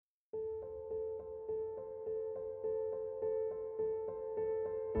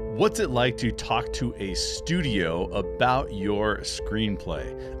What's it like to talk to a studio about your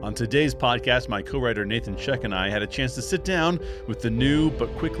screenplay? On today's podcast, my co-writer Nathan Sheck and I had a chance to sit down with the new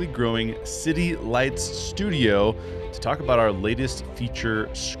but quickly growing City Lights Studio to talk about our latest feature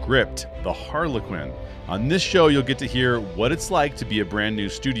script, The Harlequin. On this show, you'll get to hear what it's like to be a brand new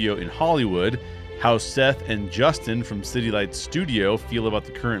studio in Hollywood, how Seth and Justin from City Lights Studio feel about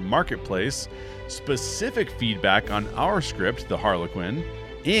the current marketplace, specific feedback on our script, The Harlequin,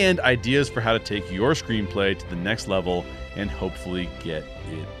 and ideas for how to take your screenplay to the next level and hopefully get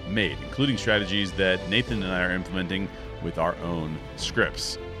it made, including strategies that Nathan and I are implementing with our own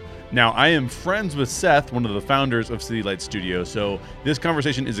scripts. Now, I am friends with Seth, one of the founders of City Lights Studio, so this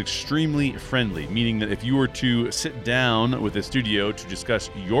conversation is extremely friendly, meaning that if you were to sit down with a studio to discuss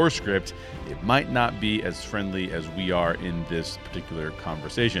your script, it might not be as friendly as we are in this particular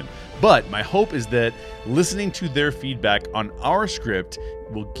conversation. But my hope is that listening to their feedback on our script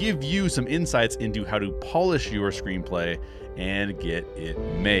will give you some insights into how to polish your screenplay and get it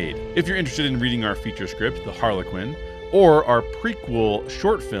made. If you're interested in reading our feature script, The Harlequin, or our prequel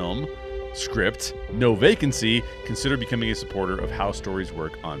short film script, No Vacancy, consider becoming a supporter of How Stories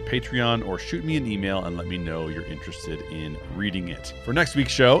Work on Patreon, or shoot me an email and let me know you're interested in reading it. For next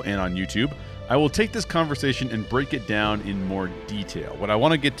week's show and on YouTube, I will take this conversation and break it down in more detail. What I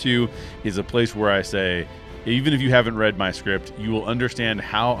want to get to is a place where I say, even if you haven't read my script, you will understand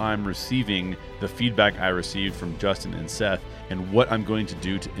how I'm receiving the feedback I received from Justin and Seth and what I'm going to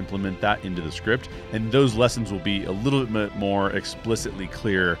do to implement that into the script. And those lessons will be a little bit more explicitly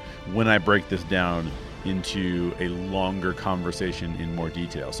clear when I break this down into a longer conversation in more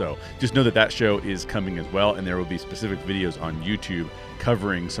detail. So just know that that show is coming as well, and there will be specific videos on YouTube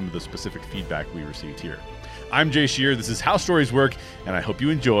covering some of the specific feedback we received here. I'm Jay Shear, this is How Stories Work, and I hope you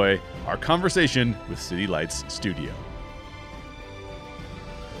enjoy our conversation with City Lights Studio.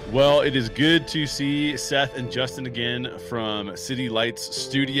 Well, it is good to see Seth and Justin again from City Lights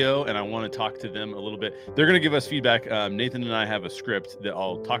Studio, and I want to talk to them a little bit. They're going to give us feedback. Nathan and I have a script that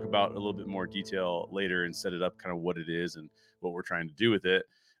I'll talk about a little bit more detail later and set it up kind of what it is and what we're trying to do with it.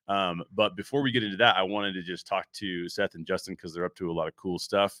 But before we get into that, I wanted to just talk to Seth and Justin because they're up to a lot of cool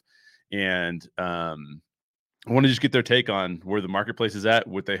stuff. And I want to just get their take on where the marketplace is at,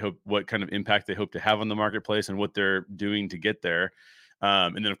 what kind of impact they hope to have on the marketplace, and what they're doing to get there.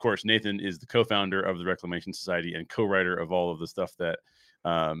 And then, of course, Nathan is the co-founder of the Reclamation Society and co-writer of all of the stuff that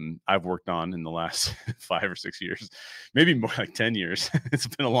I've worked on in the last 5 or 6 years, maybe more like 10 years. It's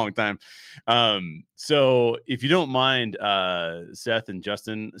been a long time. So if you don't mind, Seth and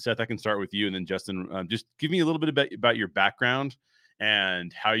Justin, Seth, I can start with you, and then Justin, just give me a little bit about your background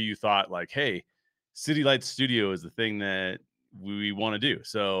and how you thought, like, hey, City Lights Studio is the thing that we want to do.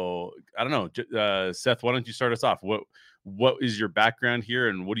 So I don't know, Seth, why don't you start us off? What is your background here,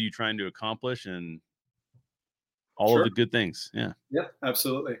 and what are you trying to accomplish, and all of the good things? Yeah,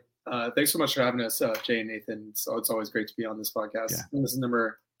 absolutely. Thanks so much for having us, Jay and Nathan. So it's always great to be on this podcast. Yeah. And this is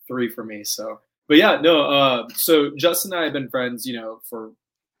number 3 for me. So, but yeah, no. So Justin and I have been friends,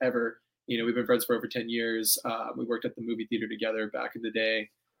 forever. We've been friends for over 10 years. We worked at the movie theater together back in the day.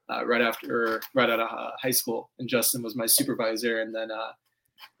 Right out of high school, and Justin was my supervisor, and then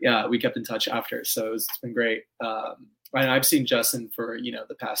we kept in touch after. So it's been great. And I've seen Justin for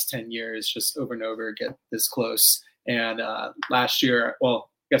the past 10 years, just over and over, get this close. And last year, well,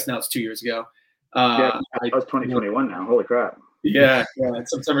 I guess now it's 2 years ago. That was 2021 now. Holy crap! Yeah,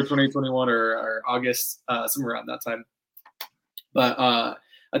 it's September 2021 or August, somewhere around that time. But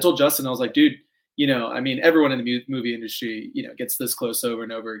I told Justin, I was like, dude. Everyone in the movie industry, gets this close over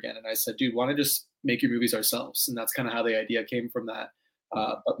and over again. And I said, dude, why don't just make your movies ourselves? And that's kind of how the idea came from that.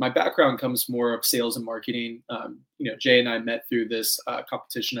 But my background comes more of sales and marketing. Jay and I met through this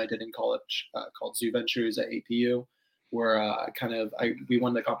competition I did in college called Zoo Ventures at APU, where we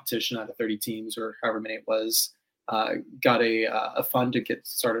won the competition out of 30 teams or however many it was. Got a fund to get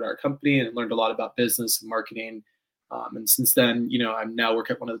started our company, and learned a lot about business and marketing. And since then, I now work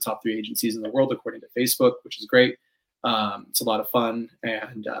at one of the top 3 agencies in the world, according to Facebook, which is great. It's a lot of fun,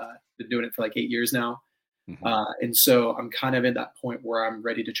 and been doing it for like 8 years now. Mm-hmm. And so I'm kind of in that point where I'm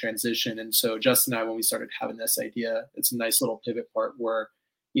ready to transition. And so Justin and I, when we started having this idea, it's a nice little pivot part where,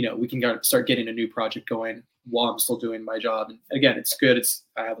 we can start getting a new project going while I'm still doing my job. And again, it's good.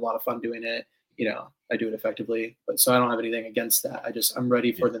 I have a lot of fun doing it. I do it effectively, but so I don't have anything against that. I'm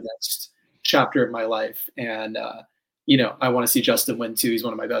ready for the next chapter of my life. And, I want to see Justin win too. He's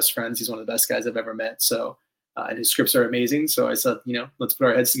one of my best friends. He's one of the best guys I've ever met. So, and his scripts are amazing. So I said, let's put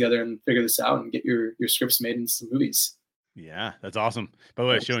our heads together and figure this out and get your scripts made into some movies. Yeah, that's awesome. By the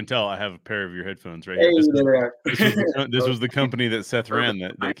way, show and tell, I have a pair of your headphones right Hey, here. This there. was the company that Seth ran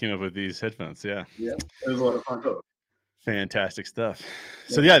that came up with these headphones. Yeah. Yeah, it was a lot of fun. Fantastic stuff.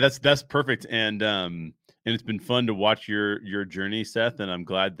 Yeah. So yeah, that's perfect. And it's been fun to watch your journey, Seth. And I'm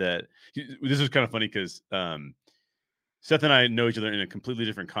glad that this was kind of funny because Seth and I know each other in a completely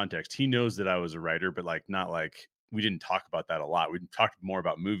different context. He knows that I was a writer, but like not like we didn't talk about that a lot. We talked more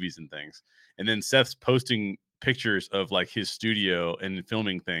about movies and things. And then Seth's posting pictures of like his studio and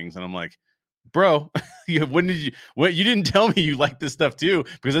filming things, and I'm like, bro, when did you didn't tell me you like this stuff too,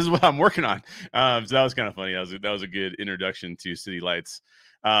 because this is what I'm working on. So that was kind of funny. That was a good introduction to City Lights.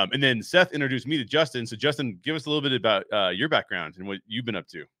 And then Seth introduced me to Justin. So Justin, give us a little bit about your background and what you've been up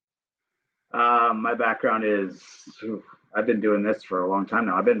to. My background is I've been doing this for a long time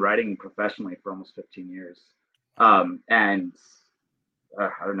now. I've been writing professionally for almost 15 years. And I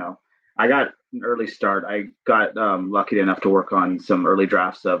don't know. I got an early start. I got lucky enough to work on some early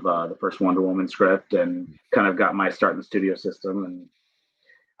drafts of the first Wonder Woman script and kind of got my start in the studio system. And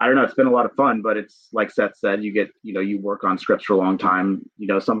I don't know, it's been a lot of fun, but it's like Seth said, you work on scripts for a long time.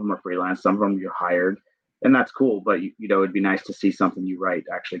 Some of them are freelance, some of them you're hired, and that's cool. But it'd be nice to see something you write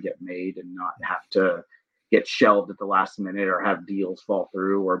actually get made and not have to get shelved at the last minute or have deals fall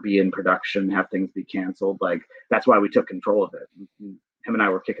through or be in production, have things be canceled. Like that's why we took control of it. Him and I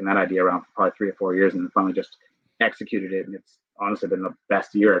were kicking that idea around for probably 3 or 4 years and finally just executed it. And it's honestly been the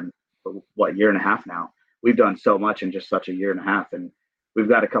best year in year and a half now. We've done so much in just such a year and a half, and we've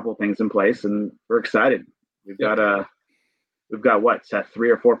got a couple of things in place and we're excited. We've got what, Seth, 3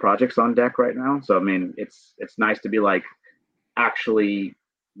 or 4 projects on deck right now. So, I mean, it's nice to be like actually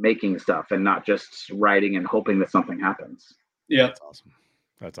making stuff and not just writing and hoping that something happens. Yeah. That's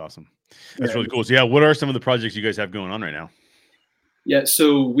awesome. That's really cool. So yeah, what are some of the projects you guys have going on right now? Yeah,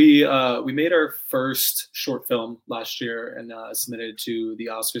 so we made our first short film last year and submitted to the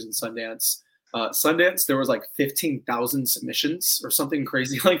Oscars and Sundance. Sundance, there was like 15,000 submissions or something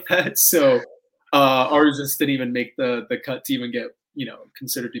crazy like that. So ours just didn't even make the cut to even get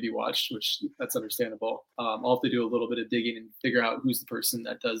considered to be watched, which that's understandable. I'll have to do a little bit of digging and figure out who's the person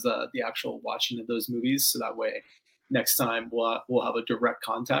that does the actual watching of those movies, so that way next time we'll have a direct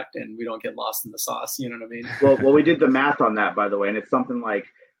contact and we don't get lost in the sauce. You know what I mean? Well, we did the math on that, by the way, and it's something like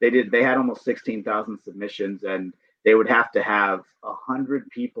they had almost 16,000 submissions, and they would have to have 100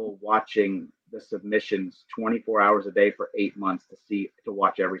 people watching the submissions 24 hours a day for 8 months to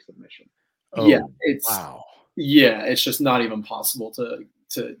watch every submission. Oh, yeah, it's just not even possible to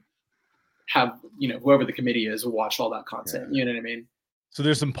have whoever the committee is watch all that content. Yeah. You know what I mean? So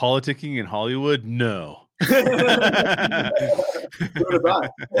there's some politicking in Hollywood? No. Who would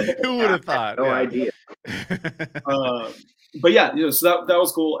have thought? No idea. But yeah, so that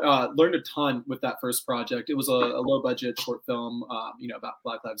was cool. Learned a ton with that first project. It was a low budget short film, about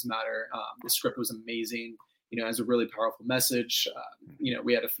Black Lives Matter. The script was amazing. Has a really powerful message.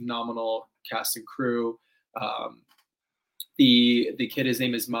 We had a phenomenal cast and crew. The kid, his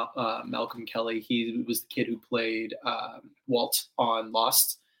name is Malcolm Kelly. He was the kid who played Walt on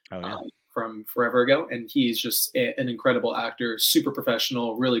Lost. Oh, yeah. From forever ago, and he's just an incredible actor, super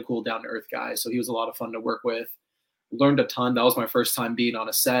professional, really cool, down-to-earth guy. So he was a lot of fun to work with. Learned a ton. That was my first time being on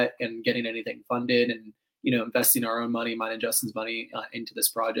a set and getting anything funded and investing our own money, mine and Justin's money, into this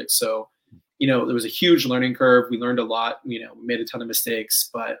project. So there was a huge learning curve. We learned a lot. We made a ton of mistakes,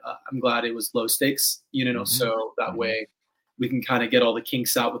 but I'm glad it was low stakes. So that way we can kind of get all the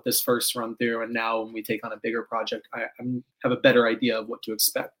kinks out with this first run through, and now when we take on a bigger project, I have a better idea of what to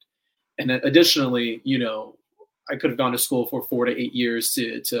expect. And additionally, I could have gone to school for 4 to 8 years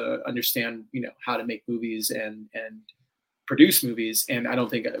to understand, how to make movies and produce movies. And I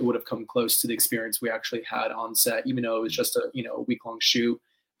don't think it would have come close to the experience we actually had on set, even though it was just a week-long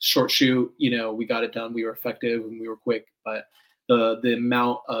short shoot. We got it done. We were effective and we were quick. But the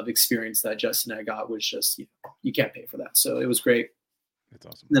amount of experience that Justin and I got was just, you can't pay for that. So it was great. That's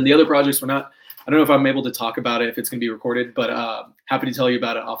awesome. And then the other projects I don't know if I'm able to talk about it, if it's going to be recorded, but happy to tell you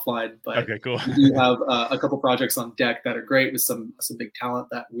about it offline. But okay, cool. We do have a couple projects on deck that are great with some big talent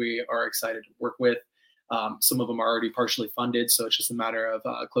that we are excited to work with. Some of them are already partially funded, so it's just a matter of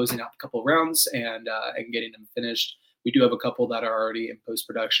closing out a couple of rounds and getting them finished. We do have a couple that are already in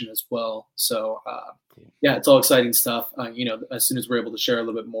post-production as well. So cool. Yeah, it's all exciting stuff. As soon as we're able to share a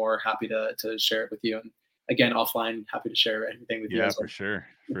little bit more, happy to share it with you. And again, offline, happy to share anything with you. Yeah, for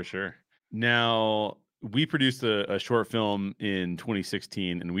sure. Now, we produced a short film in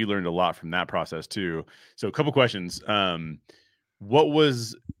 2016, and we learned a lot from that process too. So a couple questions. What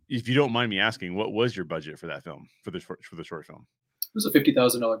was, if you don't mind me asking, what was your budget for that film, for the short film? It was a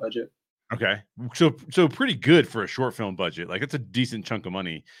 $50,000 budget. Okay. So pretty good for a short film budget. Like it's a decent chunk of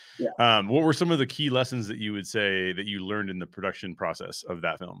money. Yeah. What were some of the key lessons that you would say that you learned in the production process of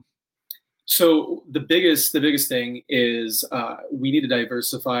that film? So the biggest thing is we need to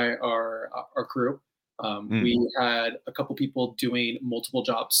diversify our crew. Mm. We had a couple people doing multiple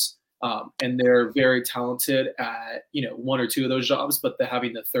jobs, and they're very talented at one or two of those jobs, but they're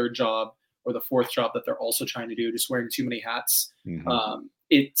having the third job or the fourth job that they're also trying to do, just wearing too many hats.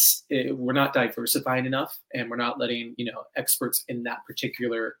 Mm-hmm. We're not diversifying enough, and we're not letting experts in that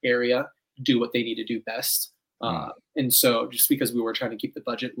particular area do what they need to do best. And so, just because we were trying to keep the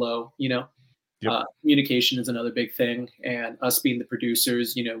budget low, Yep. communication is another big thing, and us being the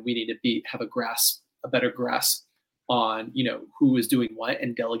producers, we need to have a better grasp on who is doing what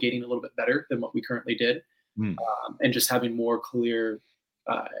and delegating a little bit better than what we currently did, Mm. and just having more clear,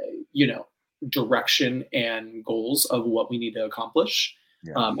 you know, direction and goals of what we need to accomplish.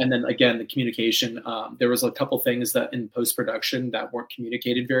 Yeah. And then again, the communication. There was a couple things that in post production that weren't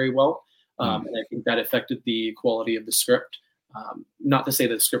communicated very well, and I think that affected the quality of the script. Not to say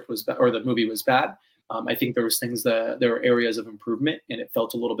that the script was bad or the movie was bad. I think there was things that there were areas of improvement, and it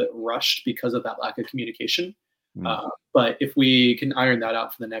felt a little bit rushed because of that lack of communication. But if we can iron that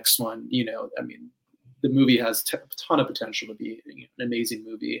out for the next one, I mean, the movie has a ton of potential to be an amazing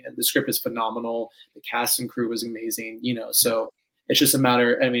movie, and the script is phenomenal. The cast and crew was amazing, so it's just a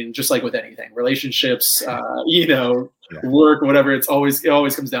matter. I mean, just like with anything, relationships, Yeah. work, whatever. It always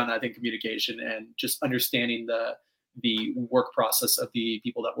comes down to, I think, communication and just understanding the work process of the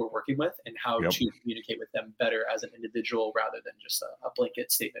people that we're working with and how Yep. to communicate with them better as an individual rather than just a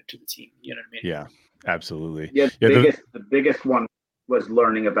blanket statement to the team. You know what I mean? Yeah, absolutely. Yeah, the biggest one was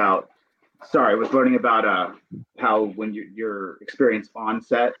learning about how when your experience on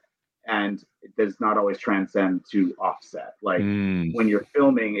set and it does not always transcend to offset. Like when you're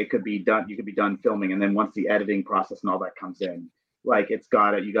filming, you could be done filming, and then once the editing process and all that comes in, like you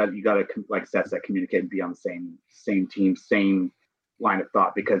got to like sets that communicate and be on the same team, same line of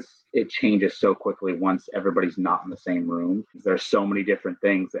thought, because it changes so quickly once everybody's not in the same room. There's so many different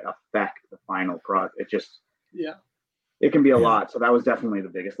things that affect the final product. It can be a lot. So that was definitely the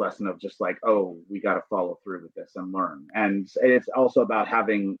biggest lesson of just like, oh, we got to follow through with this and learn. And it's also about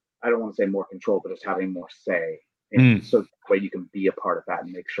having, I don't want to say more control, but just having more say. So that way you can be a part of that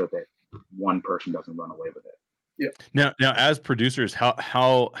and make sure that one person doesn't run away with it. Yeah. Now, as producers,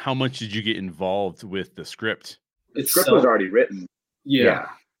 how much did you get involved with the script? The script was already written. Yeah.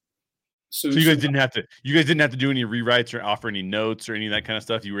 So you guys didn't have to do any rewrites or offer any notes or any of that kind of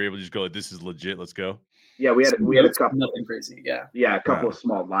stuff. You were able to just go, this is legit. Let's go. Yeah, we had a couple, nothing crazy. Yeah, a couple of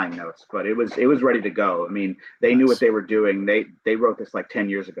small line notes, but it was ready to go. I mean, they knew what they were doing. They wrote this like 10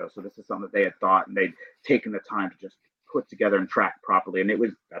 years ago, so this is something that they had thought and they'd taken the time to just put together and track properly. And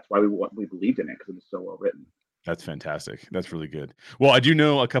that's why we believed in it, because it was so well written. That's fantastic. That's really good. Well, I do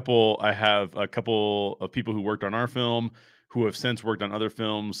know I have a couple of people who worked on our film who have since worked on other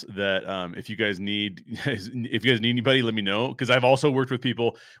films that if you guys need anybody, let me know, because I've also worked with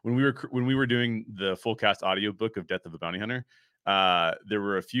people when we were doing the full cast audiobook of Death of a Bounty Hunter. There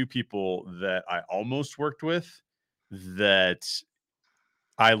were a few people that I almost worked with that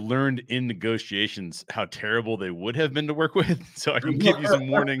I learned in negotiations how terrible they would have been to work with. So I can give you some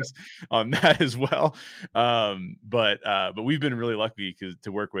warnings on that as well. But we've been really lucky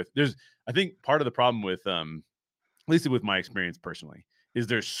to work with. I think part of the problem with at least with my experience personally, is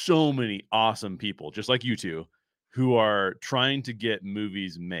there's so many awesome people, just like you two, who are trying to get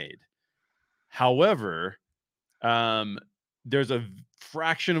movies made. However, there's a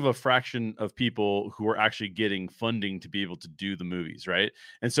fraction of people who are actually getting funding to be able to do the movies, right?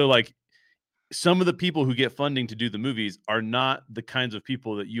 And so, like, some of the people who get funding to do the movies are not the kinds of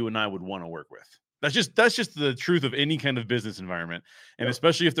people that you and I would want to work with. That's just the truth of any kind of business environment, and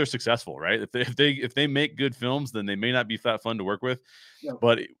especially if they're successful, right? If they make good films, then they may not be that fun to work with.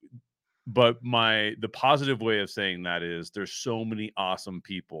 But the positive way of saying that is there's so many awesome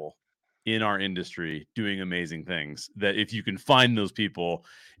people in our industry doing amazing things that if you can find those people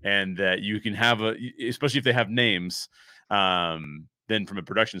and that you can have especially if they have names, then from a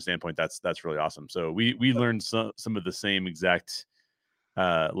production standpoint, that's really awesome. So we learned some of the same exact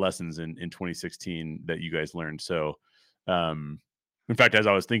lessons in 2016 that you guys learned. So in fact, as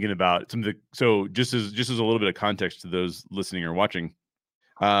I was thinking about so just as a little bit of context to those listening or watching,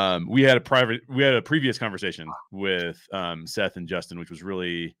 we had a previous conversation with Seth and Justin, which was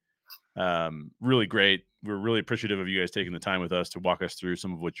really really great. We're really appreciative of you guys taking the time with us to walk us through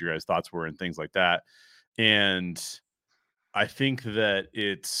some of what your guys' thoughts were and things like that. And I think that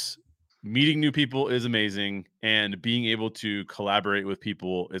it's meeting new people is amazing, and being able to collaborate with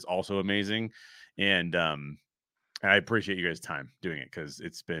people is also amazing. And I appreciate you guys' time doing it because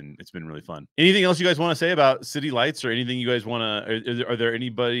it's been really fun. Anything else you guys want to say about City Lights, or anything you guys want to? Are there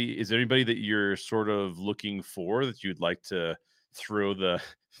anybody? Is there anybody that you're sort of looking for that you'd like to throw the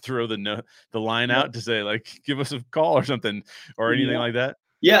throw the no, the line Yeah. out to say, like, give us a call or something, or anything Yeah. like that?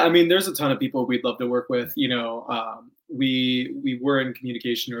 Yeah, I mean, there's a ton of people we'd love to work with. We were in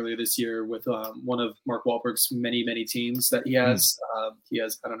communication earlier this year with one of Mark Wahlberg's many teams that he has. He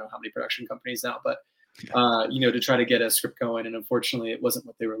has, I don't know how many production companies now, but to try to get a script going. And unfortunately, it wasn't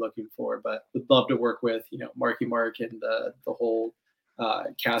what they were looking for. But would love to work with Marky Mark and the whole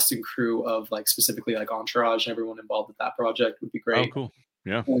cast and crew of like specifically like Entourage and everyone involved with that project would be Oh, great. cool.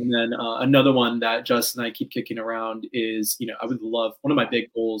 Yeah. And then another one that Justin and I keep kicking around is, I would love, one of my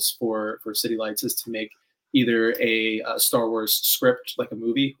big goals for City Lights is to make either a Star Wars script, like a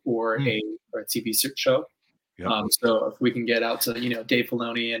movie, or a TV show. Yep. So if we can get out to, Dave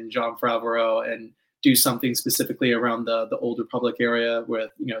Filoni and Jon Favreau and do something specifically around the Old Republic area with,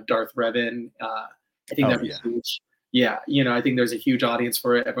 Darth Revan, I think that'd be huge. Yeah, I think there's a huge audience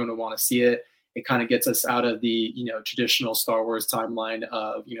for it. Everyone would want to see it. It kind of gets us out of the traditional Star Wars timeline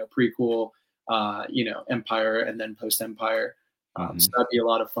of prequel, Empire, and then post Empire. So that'd be a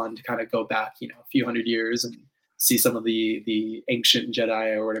lot of fun to kind of go back a few hundred years and see some of the ancient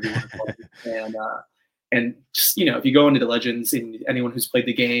Jedi or whatever you want to call it. And just if you go into the Legends, and anyone who's played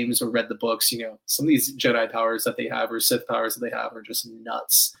the games or read the books, some of these Jedi powers that they have or Sith powers that they have are just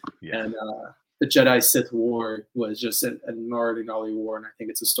nuts. Yeah. And the Jedi Sith War was just a gnarly war, and I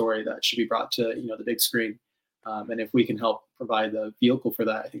think it's a story that should be brought to the big screen. And if we can help provide the vehicle for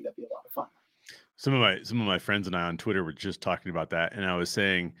that, I think that'd be a lot of fun. Some of my friends and I on Twitter were just talking about that, and I was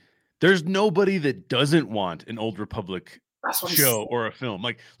saying, there's nobody that doesn't want an Old Republic show or a film.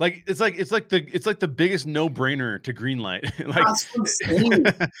 Like it's like the biggest no-brainer to greenlight.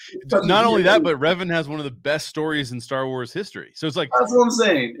 Not only that, but Revan has one of the best stories in Star Wars history. So it's like, that's what I'm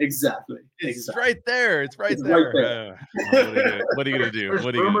saying. Exactly. It's right there. It's right there. What are you gonna do?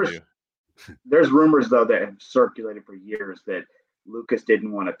 What are you gonna do? There's rumors though that have circulated for years that Lucas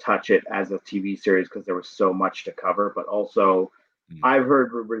didn't want to touch it as a TV series because there was so much to cover, but also I've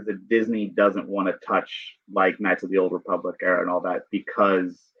heard rumors that Disney doesn't want to touch like Knights of the Old Republic era and all that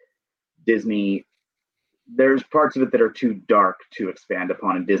because Disney, there's parts of it that are too dark to expand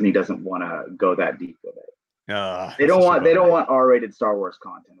upon, and Disney doesn't want to go that deep with it. They don't want R-rated Star Wars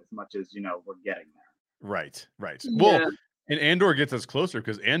content as much as we're getting there. Right. Yeah. Well, and Andor gets us closer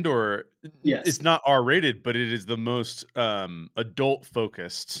because Andor, it's not R-rated, but it is the most adult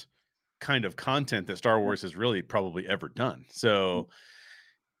focused kind of content that Star Wars has really probably ever done. So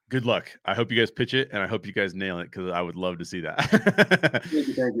good luck. I hope you guys pitch it, and I hope you guys nail it because I would love to see that. Thank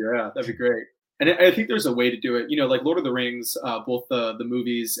you. Yeah, that'd be great. And I think there's a way to do it. Like Lord of the Rings, both the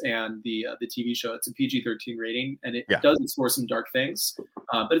movies and the TV show, it's a PG-13 rating, and it does explore some dark things,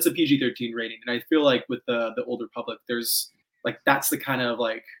 but it's a PG-13 rating. And I feel like with the Old Republic, there's that's the kind of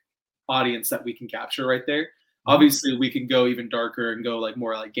audience that we can capture right there. Obviously, we can go even darker and go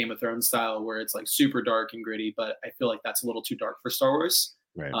more like Game of Thrones style, where it's super dark and gritty. But I feel like that's a little too dark for Star Wars.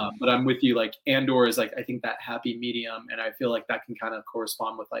 Right. But I'm with you. Andor is I think that happy medium, and I feel like that can kind of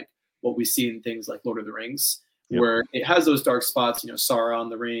correspond with what we see in things like Lord of the Rings, where it has those dark spots. Sauron,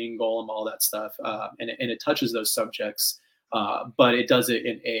 the Ring, Gollum, all that stuff, and it touches those subjects, but it does it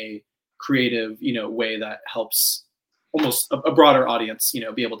in a creative, way that helps almost a broader audience,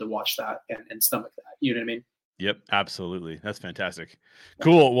 be able to watch that and stomach that. You know what I mean? Yep, absolutely. That's fantastic.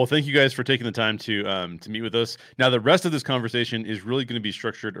 Cool. Well, thank you guys for taking the time to meet with us. Now, the rest of this conversation is really going to be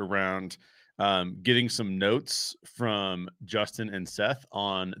structured around getting some notes from Justin and Seth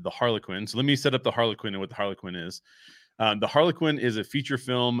on the Harlequin. So let me set up the Harlequin and what the Harlequin is. The Harlequin is a feature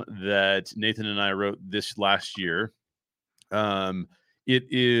film that Nathan and I wrote this last year. It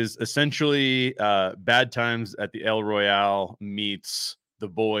is essentially Bad Times at the El Royale meets The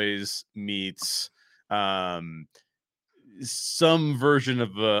Boys meets some version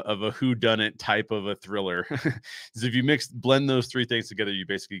of a whodunit type of a thriller. So if you blend those three things together, you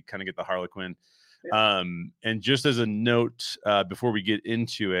basically kind of get the Harlequin. And just as a note, before we get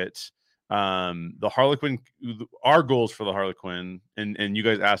into it, the Harlequin, our goals for the Harlequin, and you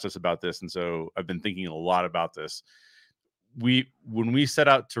guys asked us about this, and so I've been thinking a lot about this. When we set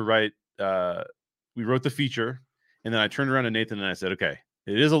out to write, we wrote the feature, and then I turned around to Nathan and I said, okay,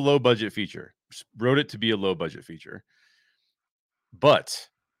 it is a low budget feature. Wrote it to be a low budget feature, but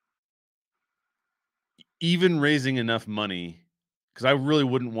even raising enough money, because I really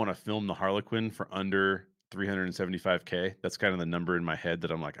wouldn't want to film the Harlequin for under $375K. That's kind of the number in my head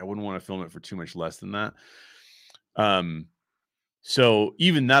that I'm like, I wouldn't want to film it for too much less than that. So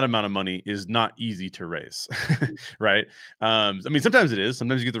even that amount of money is not easy to raise, right? I mean, sometimes it is.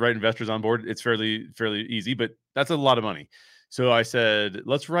 Sometimes you get the right investors on board. It's fairly easy, but that's a lot of money. So I said,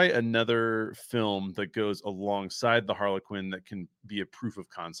 let's write another film that goes alongside the Harlequin that can be a proof of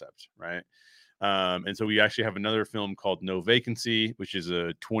concept, right? And so we actually have another film called No Vacancy, which is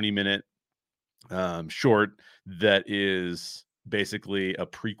a 20-minute short that is basically a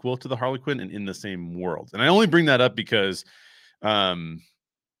prequel to the Harlequin and in the same world. And I only bring that up because as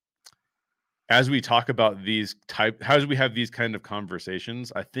we talk about as we have these kind of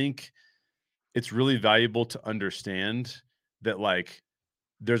conversations, I think it's really valuable to understand that, like,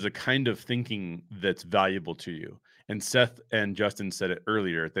 there's a kind of thinking that's valuable to you. And Seth and Justin said it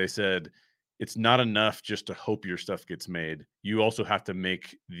earlier. They said, it's not enough just to hope your stuff gets made. You also have to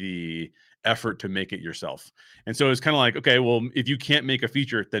make the effort to make it yourself. And so it's kind of like, okay, well, if you can't make a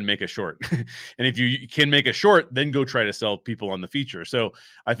feature, then make a short. And if you can make a short, then go try to sell people on the feature. So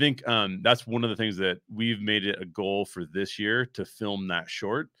I think that's one of the things that we've made it a goal for this year, to film that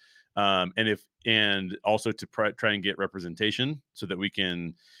short. And also to try and get representation so that we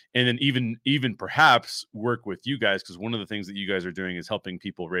can, and then even perhaps work with you guys, because one of the things that you guys are doing is helping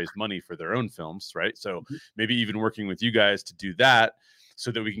people raise money for their own films, right? So maybe even working with you guys to do that,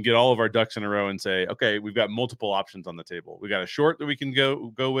 so that we can get all of our ducks in a row and say, okay, we've got multiple options on the table. We got a short that we can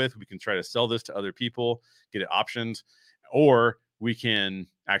go with. We can try to sell this to other people, get it optioned, or we can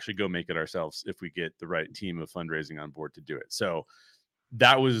actually go make it ourselves if we get the right team of fundraising on board to do it. So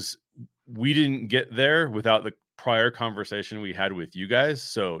we didn't get there without the prior conversation we had with you guys.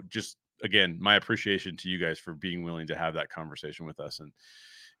 So just, again, my appreciation to you guys for being willing to have that conversation with us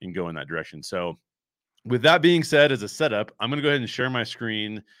and go in that direction. So with that being said, as a setup, I'm going to go ahead and share my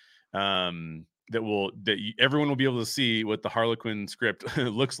screen everyone will be able to see what the Harlequin script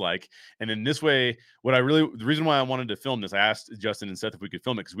looks like. And in this way, the reason why I wanted to film this, I asked Justin and Seth if we could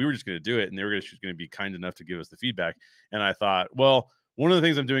film it, because we were just going to do it and they were just going to be kind enough to give us the feedback. And I thought, well, one of the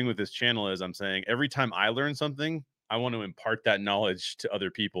things I'm doing with this channel is I'm saying every time I learn something, I want to impart that knowledge to other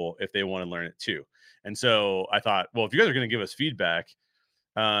people if they want to learn it too. And so I thought, well, if you guys are going to give us feedback,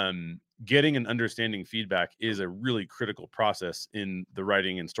 getting and understanding feedback is a really critical process in the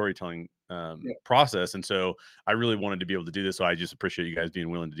writing and storytelling process. And so I really wanted to be able to do this. So I just appreciate you guys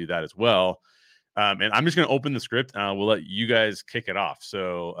being willing to do that as well. And I'm just going to open the script. We'll let you guys kick it off.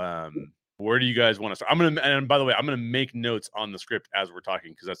 So where do you guys want to start? And by the way, I'm going to make notes on the script as we're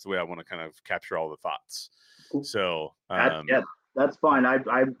talking, because that's the way I want to kind of capture all the thoughts. So that's fine.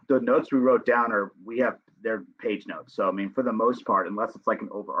 The notes we wrote down they're page notes. So I mean, for the most part, unless it's like an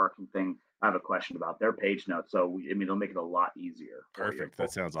overarching thing I have a question about, they're page notes. So I mean, it'll make it a lot easier. Perfect.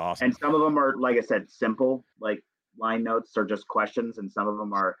 That sounds awesome. And some of them are, like I said, simple, like line notes or just questions, and some of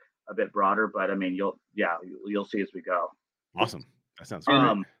them are a bit broader. But I mean, you'll see as we go. Awesome. That sounds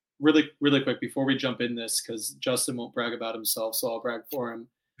great. Really quick before we jump in this, because Justin won't brag about himself, so I'll brag for him.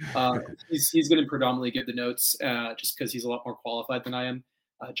 He's going to predominantly give the notes, just because he's a lot more qualified than I am.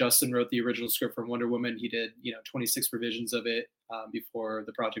 Justin wrote the original script for Wonder Woman. He did 26 revisions of it before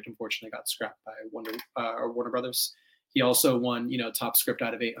the project unfortunately got scrapped by Warner Brothers. He also won top script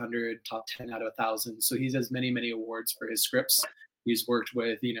out of 800, top 10 out of 1,000. So he has many awards for his scripts. He's worked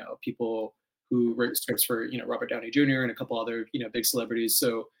with people who wrote scripts for Robert Downey Jr. and a couple other big celebrities.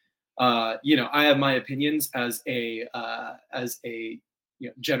 So I have my opinions as a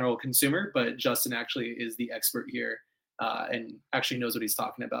general consumer, but Justin actually is the expert here and actually knows what he's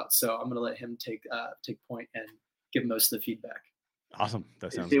talking about. So I'm going to let him take point and give most of the feedback. Awesome.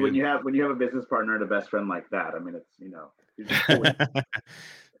 That sounds good. When you have a business partner and a best friend like that, I mean, it's you're just cool.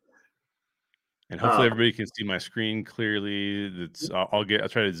 And hopefully everybody can see my screen clearly. I'll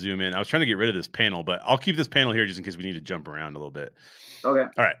try to zoom in. I was trying to get rid of this panel, but I'll keep this panel here just in case we need to jump around a little bit. Okay.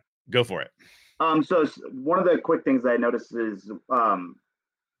 All right. Go for it. So one of the quick things I noticed is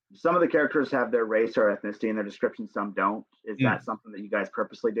some of the characters have their race or ethnicity in their description, some don't. Is that something that you guys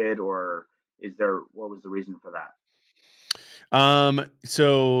purposely did, or what was the reason for that?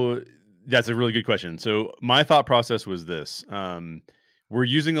 So that's a really good question. So my thought process was this. We're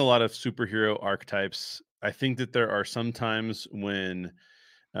using a lot of superhero archetypes. I think that there are some times when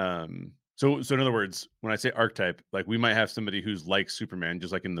so in other words, when I say archetype, like we might have somebody who's like Superman,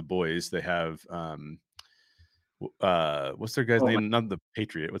 just like in The Boys, they have what's their guy's Homelander. name? Not the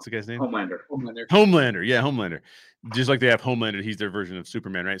Patriot. What's the guy's name? Homelander. Homelander. Yeah, Homelander. Just like they have Homelander, he's their version of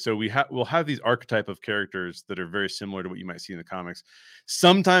Superman, right? So we'll have these archetype of characters that are very similar to what you might see in the comics.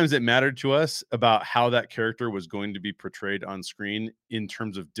 Sometimes it mattered to us about how that character was going to be portrayed on screen in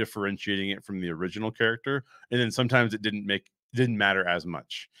terms of differentiating it from the original character, and then sometimes it didn't matter as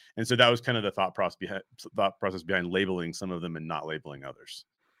much. And so that was kind of the thought process behind labeling some of them and not labeling others.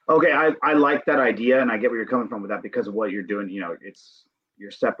 Okay, I like that idea, and I get where you're coming from with that because of what you're doing. You're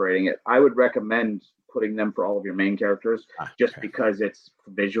separating it. I would recommend putting them for all of your main characters, just because it's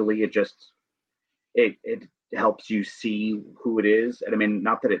visually, it helps you see who it is. And I mean,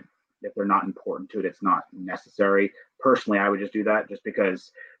 not that if they're not important to it, it's not necessary. Personally, I would just do that just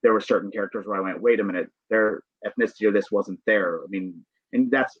because there were certain characters where I went, wait a minute, their ethnicity or this wasn't there. I mean,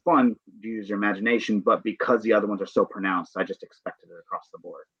 and that's fun to use your imagination, but because the other ones are so pronounced, I just expected it across the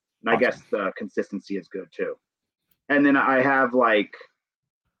board. And awesome. I guess the consistency is good too. And then I have like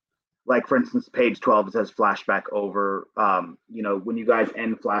for instance, page 12, it says flashback over. When you guys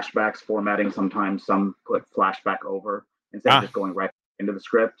end flashbacks formatting, sometimes some put flashback over instead of just going right into the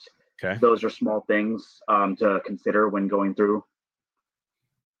script. Okay. Those are small things to consider when going through.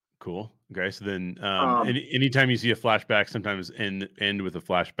 Cool. Okay. So then anytime you see a flashback, sometimes end with a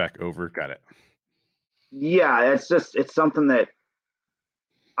flashback over. Got it. Yeah, it's something that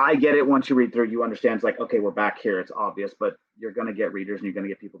I get it. Once you read through, you understand it's like, okay, we're back here. It's obvious, but you're going to get readers and you're going to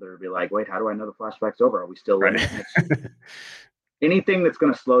get people that will be like, wait, how do I know the flashback's over? Are we still in it? Anything that's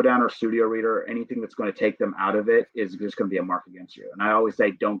going to slow down our studio reader, anything that's going to take them out of it is just going to be a mark against you. And I always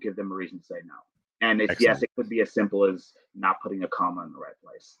say, don't give them a reason to say no. And yes, it could be as simple as not putting a comma in the right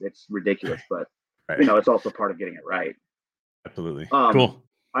place. It's ridiculous, but it's also part of getting it right. Absolutely. Cool.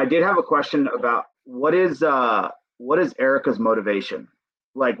 I did have a question about what is Erica's motivation?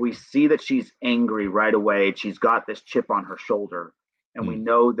 Like, we see that she's angry right away. She's got this chip on her shoulder, and we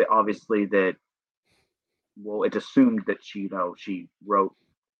know that obviously that. Well, it's assumed that she wrote.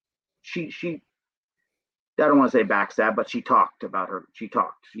 She. I don't want to say backstab, but she talked about her. She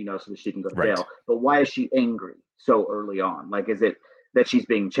talked, so that she can go to jail. But why is she angry so early on? Like, is it that she's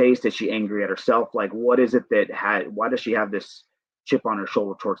being chased? Is she angry at herself? Like, what is it why does she have this chip on her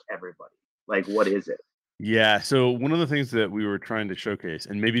shoulder towards everybody? Like, what is it? Yeah. So one of the things that we were trying to showcase,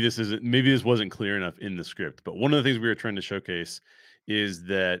 and maybe this wasn't clear enough in the script, but one of the things we were trying to showcase is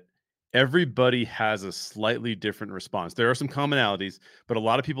that everybody has a slightly different response. There are some commonalities, but a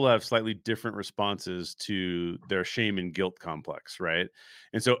lot of people have slightly different responses to their shame and guilt complex, right?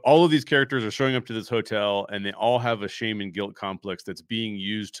 And so all of these characters are showing up to this hotel and they all have a shame and guilt complex that's being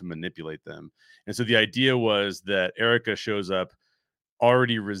used to manipulate them. And so the idea was that Erica shows up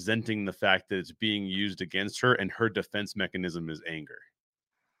already resenting the fact that it's being used against her, and her defense mechanism is anger.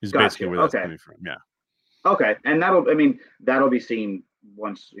 Is basically where that's coming from. Yeah. Okay. And that'll be seen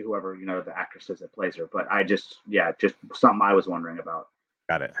once whoever, the actresses that plays her, but just something I was wondering about.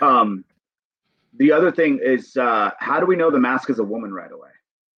 Got it. The other thing is, how do we know the mask is a woman right away?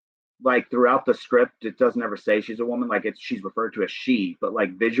 Like, throughout the script, it doesn't ever say she's a woman. Like, she's referred to as she, but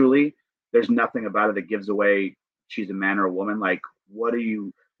like visually, there's nothing about it that gives away she's a man or a woman. Like, what are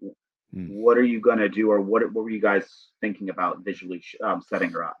you gonna do, or what were you guys thinking about visually setting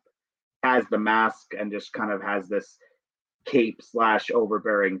her up? Has the mask and just kind of has this cape /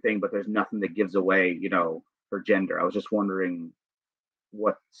 overbearing thing, but there's nothing that gives away, her gender. I was just wondering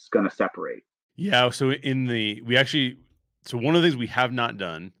what's gonna separate. Yeah. So one of the things we have not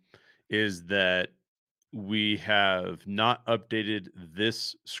done is that we have not updated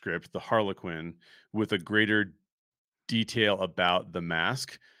this script, the Harlequin, with a greater detail about the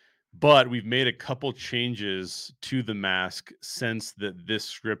mask, but we've made a couple changes to the mask since that this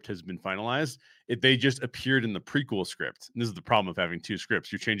script has been finalized. They just appeared in the prequel script. And this is the problem of having two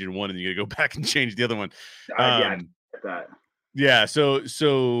scripts. You're changing one and you gotta go back and change the other one. Yeah. So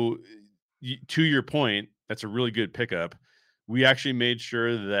to your point, that's a really good pickup. We actually made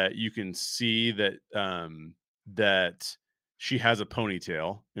sure that you can see that that she has a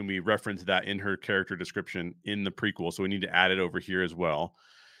ponytail, and we referenced that in her character description in the prequel. So we need to add it over here as well.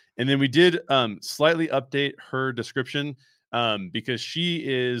 And then we did slightly update her description because she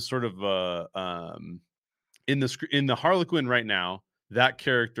is sort of in the Harlequin right now. That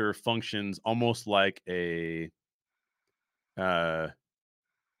character functions almost like a what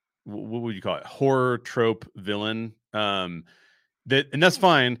would you call it? Horror trope villain. And that's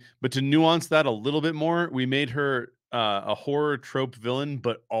fine, but to nuance that a little bit more, we made her a horror trope villain,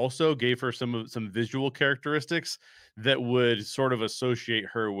 but also gave her some visual characteristics that would sort of associate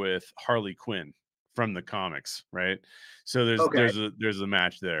her with Harley Quinn from the comics, right? So there's a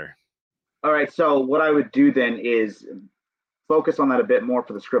match there. All right. So what I would do then is focus on that a bit more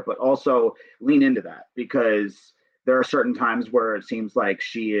for the script, but also lean into that, because there are certain times where it seems like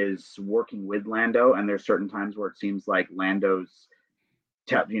she is working with Lando, and there's certain times where it seems like Lando's,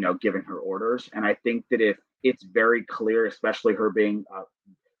 giving her orders. And I think that if it's very clear, especially her being a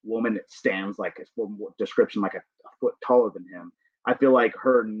woman that stands like a description like a foot taller than him, I feel like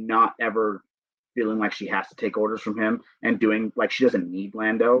her not ever feeling like she has to take orders from him and doing like she doesn't need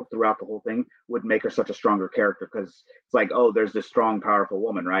Lando throughout the whole thing would make her such a stronger character, because it's like, oh, there's this strong, powerful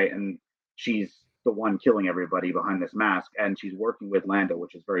woman, right? And she's the one killing everybody behind this mask, and she's working with Lando,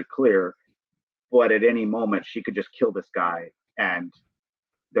 which is very clear. But at any moment, she could just kill this guy, and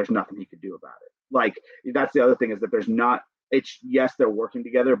there's nothing he could do about it. Like, that's the other thing, is that there's not. It's, yes, they're working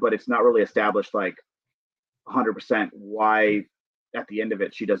together, but it's not really established like 100% why at the end of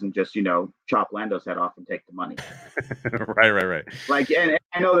it she doesn't just chop Lando's head off and take the money. right. Like, and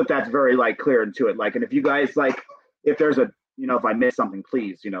I know that that's very like clear into it. Like, and if you guys like, if there's a if I miss something,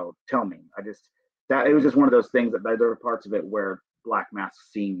 please tell me. That it was just one of those things that there were parts of it where Black Mask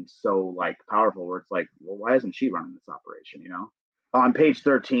seemed so like powerful, where it's like, well, why isn't she running this operation? On page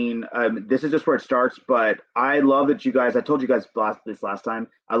 13, this is just where it starts, but I love that you guys, I told you guys this last time,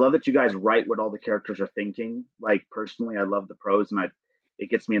 I love that you guys write what all the characters are thinking. Like, personally, I love the prose, and it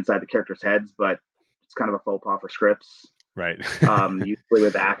gets me inside the characters' heads, but it's kind of a faux pas for scripts. Right. Usually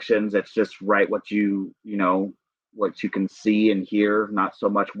with actions, it's just write what what you can see and hear, not so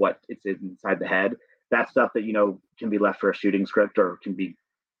much what it's inside the head. That stuff that, can be left for a shooting script or can be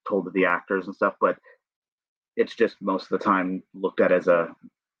told to the actors and stuff, but it's just most of the time looked at as a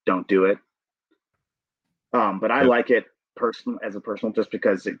don't do it. But I like it personal, just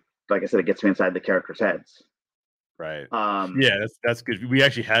because like I said, it gets me inside the characters' heads. Right. Yeah, that's good. We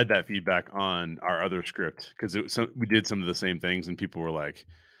actually had that feedback on our other script, because we did some of the same things, and people were like,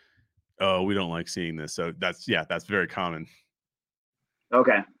 "Oh, we don't like seeing this." So that's very common.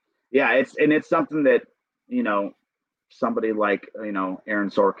 Okay. Yeah, it's something that somebody like Aaron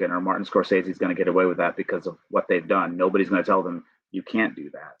Sorkin or Martin Scorsese is going to get away with that because of what they've done. Nobody's going to tell them you can't do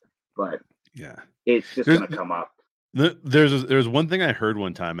that, but yeah, it's just going to come up. There's one thing I heard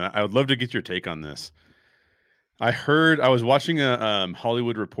one time, and I would love to get your take on this. I was watching a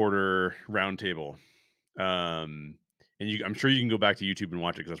Hollywood Reporter roundtable, and I'm sure you can go back to YouTube and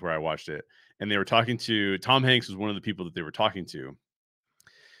watch it, because that's where I watched it. And they were talking to Tom Hanks, was one of the people that they were talking to.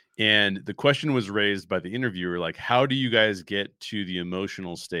 And the question was raised by the interviewer, like, how do you guys get to the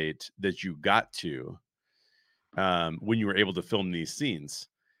emotional state that you got to when you were able to film these scenes?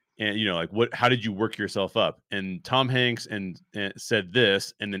 And, how did you work yourself up? And Tom Hanks said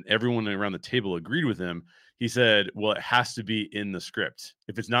this, and then everyone around the table agreed with him. He said, well, it has to be in the script.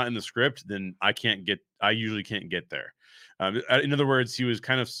 If it's not in the script, then I usually can't get there. In other words, he was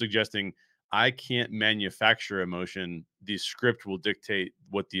kind of suggesting, I can't manufacture emotion. The script will dictate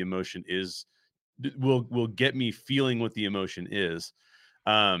what the emotion is, will get me feeling what the emotion is.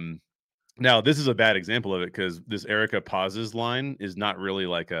 Now, this is a bad example of it, because this Erica pauses line is not really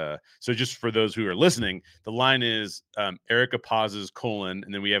like so just for those who are listening, the line is Erica pauses, and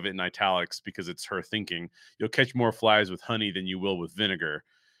then we have it in italics because it's her thinking, you'll catch more flies with honey than you will with vinegar.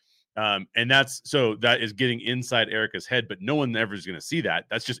 And that is getting inside Erica's head, but no one ever is going to see that.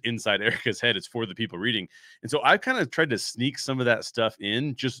 That's just inside Erica's head. It's for the people reading. And so I kind of tried to sneak some of that stuff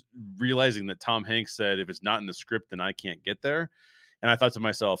in, just realizing that Tom Hanks said, if it's not in the script, then I can't get there. And I thought to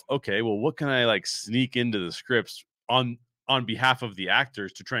myself, okay, well, what can I like sneak into the scripts on behalf of the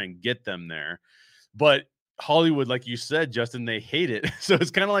actors to try and get them there? But Hollywood, like you said, Justin, they hate it. So it's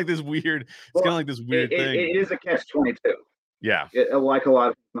kind of like this weird, thing. It is a catch-22. Yeah. Like a lot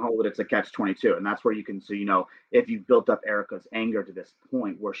of in Hollywood, it's a catch-22. And that's where you can see, if you've built up Erica's anger to this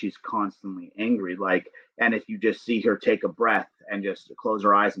point where she's constantly angry, and if you just see her take a breath and just close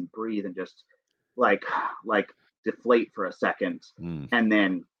her eyes and breathe and just like deflate for a second and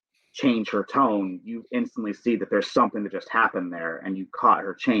then change her tone, you instantly see that there's something that just happened there, and you caught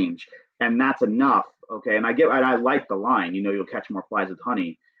her change. And that's enough. Okay. And I like the line, you'll catch more flies with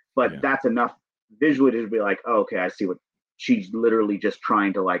honey, but that's enough visually to be like, oh, okay, I see what she's literally just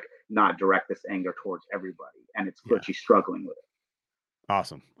trying to not direct this anger towards everybody. And it's good. She's struggling with it.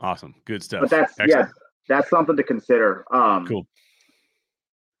 Awesome. Good stuff. But that's something to consider. Cool.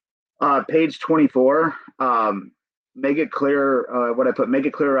 Page 24, make it clear make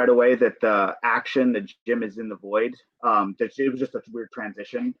it clear right away that the action that Jim is in the void, it was just a weird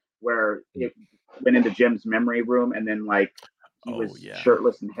transition where it went into Jim's memory room, and then he was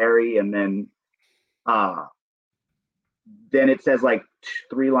shirtless and hairy, and then it says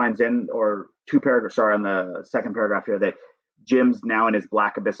 3 lines in, or 2 paragraphs, sorry, on the second paragraph here, that Jim's now in his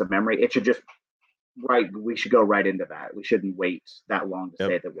black abyss of memory, it should just we should go right into that. We shouldn't wait that long to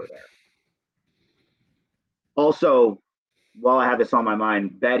say that we're there. Also, while I have this on my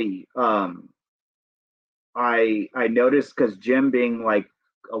mind, Betty, I noticed, because Jim being like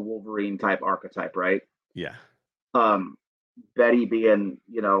a Wolverine type archetype, right? Yeah. Betty being,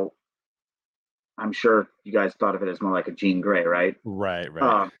 I'm sure you guys thought of it as more like a Jean Grey, right? Right.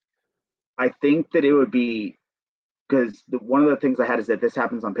 I think that it would be, because one of the things I had is that this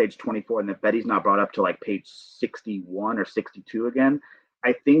happens on page 24 and that Betty's not brought up to like page 61 or 62 again.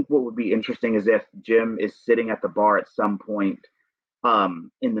 I think what would be interesting is if Jim is sitting at the bar at some point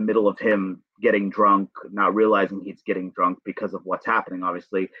in the middle of him getting drunk, not realizing he's getting drunk because of what's happening,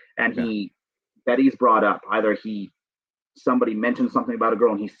 obviously. And Betty's brought up, either somebody mentions something about a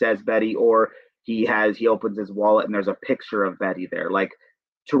girl and he says Betty, or he opens his wallet and there's a picture of Betty there, like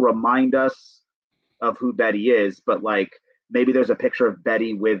to remind us of who Betty is, but like maybe there's a picture of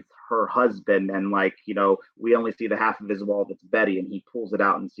Betty with her husband, and like, we only see the half of his wallet that's Betty, and he pulls it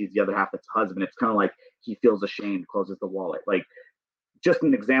out and sees the other half that's husband. It's kind of like he feels ashamed, closes the wallet. Like, just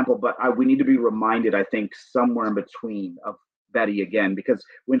an example, but we need to be reminded, I think, somewhere in between, of Betty again, because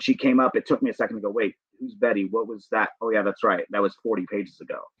when she came up, it took me a second to go, wait, who's Betty? What was that? Oh yeah, that's right. That was 40 pages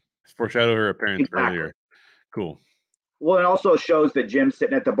ago. Foreshadow her appearance earlier. Cool. Well, it also shows that Jim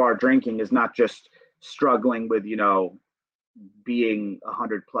sitting at the bar drinking is not just struggling with, being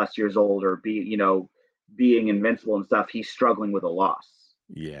 100+ years old or being invincible and stuff. He's struggling with a loss.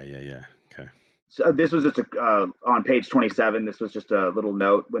 Yeah. Okay. So this was just on page 27. This was just a little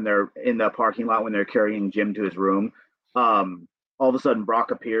note when they're in the parking lot, when they're carrying Jim to his room. All of a sudden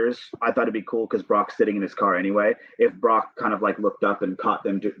Brock appears. I thought it'd be cool because Brock's sitting in his car anyway. If Brock kind of like looked up and caught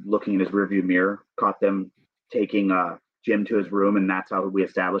them looking in his rearview mirror, caught them taking Jim to his room, and that's how we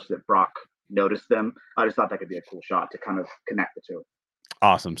established that Brock noticed them. I just thought that could be a cool shot to kind of connect the two.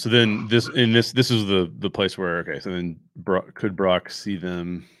 Awesome. So then this is the place where, okay, so then could Brock see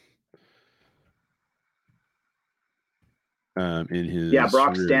them in his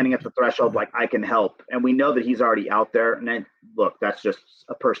Brock's room? standing at the threshold like, I can help, and we know that he's already out there. And then look, that's just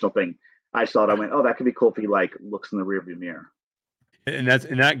a personal thing. I saw it, I went, oh, that could be cool if he like looks in the rearview mirror. And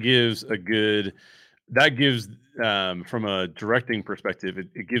that gives from a directing perspective,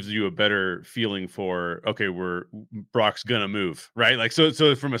 it gives you a better feeling for, okay, Brock's gonna move, right? Like,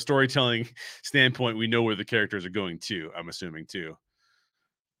 so from a storytelling standpoint, we know where the characters are going to, I'm assuming too.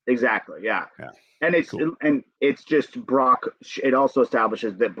 Exactly. Yeah. And it's just Brock. It also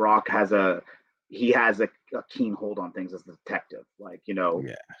establishes that Brock has a keen hold on things as a detective. Like,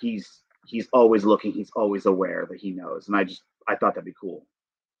 he's always looking, he's always aware that he knows. And I thought that'd be cool.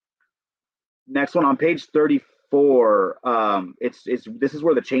 Next one on page 34. This is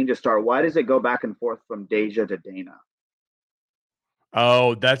where the changes start. Why does it go back and forth from Deja to Dana?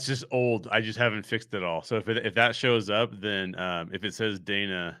 Oh, that's just old. I just haven't fixed it all. So if that shows up, then if it says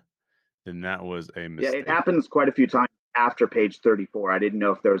Dana, then that was a mistake. Yeah, it happens quite a few times after page 34. I didn't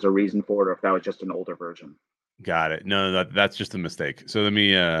know if there was a reason for it or if that was just an older version. Got it. No, that's just a mistake. So let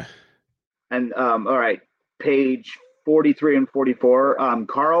me And all right, page 43 and 44.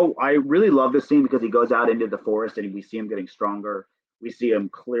 Carl, I really love this scene because he goes out into the forest and we see him getting stronger. We see him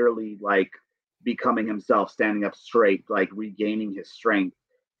clearly like becoming himself, standing up straight, like regaining his strength.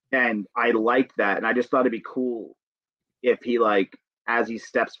 And I like that. And I just thought it'd be cool if he, like, as he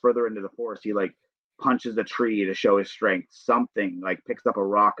steps further into the forest, he like punches a tree to show his strength, something, like picks up a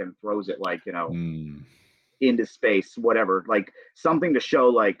rock and throws it, like, into space, whatever, like something to show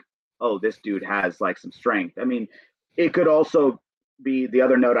like, oh, this dude has like some strength. I mean, it could also be, the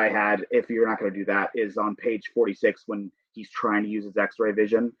other note I had, if you're not going to do that, is on page 46 when he's trying to use his X-ray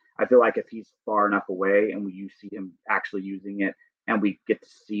vision. I feel like if he's far enough away and you see him actually using it and we get to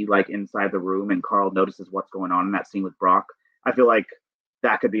see like inside the room and Carl notices what's going on in that scene with Brock, I feel like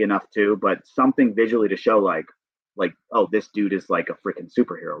that could be enough too. But something visually to show like, oh, this dude is like a freaking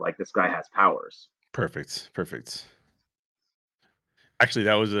superhero. Like, this guy has powers. Perfect. Actually,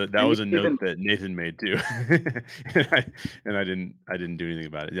 that was a note that Nathan made too, and I didn't do anything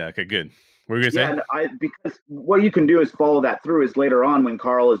about it. Yeah. Okay. Good. What were you gonna say? Because what you can do is follow that through. Is later on when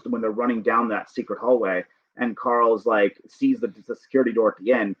they're running down that secret hallway and Carl's like sees the security door at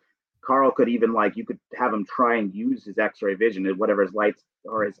the end. Carl could even, like, you could have him try and use his X-ray vision, and whatever his lights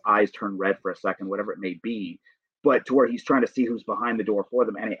or his eyes turn red for a second, whatever it may be, but to where he's trying to see who's behind the door for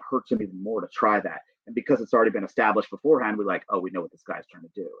them, and it hurts him even more to try that. And because it's already been established beforehand, we're like, oh, we know what this guy's trying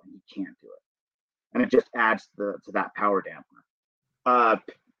to do, and he can't do it. And it just adds to that power dampener.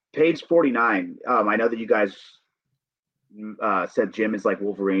 Page 49. I know that you guys said Jim is like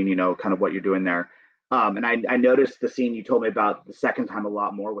Wolverine, kind of what you're doing there. And I noticed the scene you told me about the second time a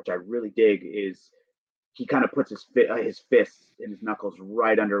lot more, which I really dig, is he kind of puts his fists and his knuckles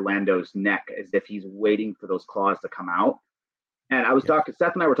right under Lando's neck as if he's waiting for those claws to come out. And I was talking,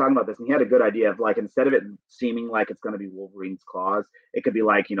 Seth and I were talking about this, and he had a good idea of like, instead of it seeming like it's going to be Wolverine's claws, it could be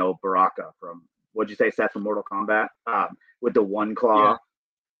like, you know, Baraka from, what'd you say, Seth, from Mortal Kombat, with the one claw. Yeah.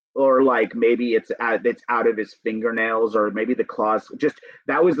 Or like maybe it's out of his fingernails, or maybe the claws. Just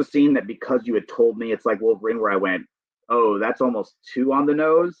that was the scene that, because you had told me it's like Wolverine, where I went, oh, that's almost too on the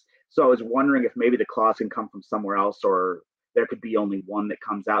nose. So I was wondering if maybe the claws can come from somewhere else, or there could be only one that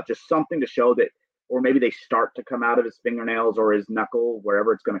comes out. Just something to show that, or maybe they start to come out of his fingernails or his knuckle,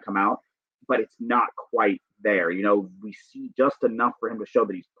 wherever it's going to come out, but it's not quite there. You know, we see just enough for him to show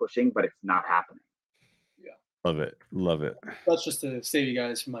that he's pushing, but it's not happening. Love it. Love it. That's just to save you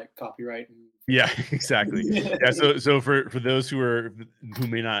guys from like copyright. Yeah, exactly. Yeah. So for those who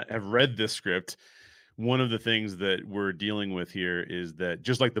may not have read this script, one of the things that we're dealing with here is that,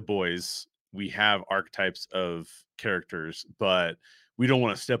 just like The Boys, we have archetypes of characters, but we don't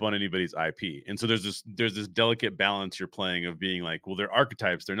want to step on anybody's IP. And so there's this delicate balance you're playing of being like, well, they're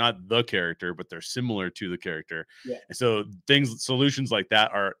archetypes. They're not the character, but they're similar to the character. Yeah. And so solutions like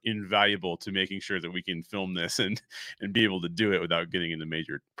that are invaluable to making sure that we can film this and be able to do it without getting into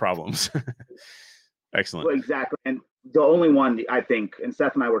major problems. Excellent. Well, exactly. And the only one, I think, and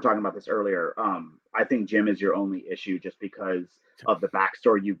Seth and I were talking about this earlier, I think Jim is your only issue, just because of the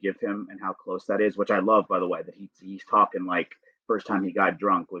backstory you give him and how close that is, which I love, by the way, that he's talking like, first time he got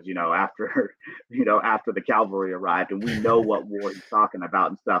drunk was, after the cavalry arrived, and we know what war he's talking about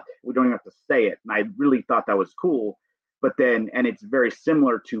and stuff. We don't even have to say it. And I really thought that was cool. But then, and it's very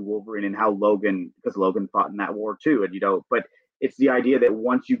similar to Wolverine and how Logan, because Logan fought in that war too. And, but it's the idea that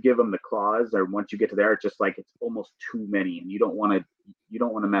once you give him the claws, or once you get to there, it's just like, it's almost too many, and you don't want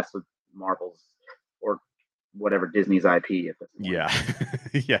to mess with Marvel's or whatever Disney's IP at this point. Yeah.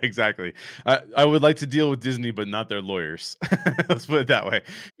 Yeah, exactly. I would like to deal with Disney, but not their lawyers. Let's put it that way.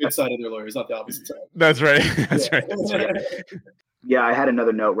 Good side of their lawyers, not the opposite side. That's right. That's right. Yeah, I had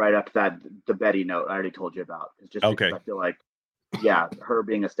another note right after that, the Betty note I already told you about. It's just because I feel like, her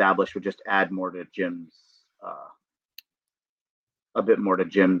being established would just add more to Jim's, a bit more to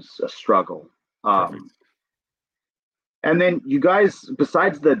Jim's struggle. And then you guys,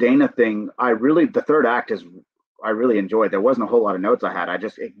 besides the Dana thing, the third act I really enjoyed. There wasn't a whole lot of notes I had.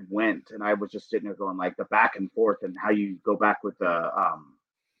 It went, and I was just sitting there going like the back and forth, and how you go back with the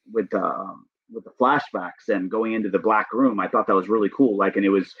flashbacks and going into the black room. I thought that was really cool. Like, and it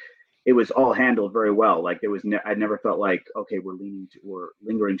was all handled very well. Like, I never felt like, okay, we're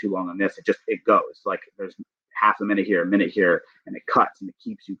lingering too long on this. It goes like there's half a minute here, and it cuts and it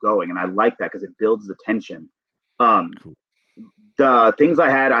keeps you going. And I like that because it builds the tension. Cool. The things I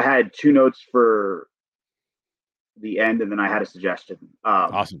had two notes for the end, and then I had a suggestion.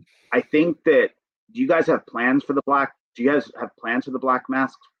 Awesome. I think that, do you guys have plans for the Black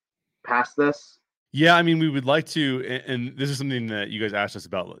Mask past this? Yeah, I mean, we would like to, and this is something that you guys asked us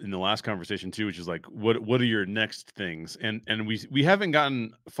about in the last conversation too, which is like, what are your next things? And we haven't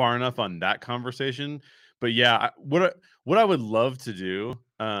gotten far enough on that conversation, but yeah, what I would love to do,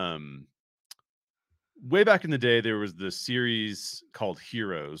 way back in the day, there was this series called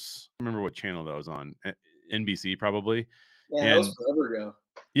Heroes. I remember what channel that was on. NBC, probably. Yeah, that was forever ago.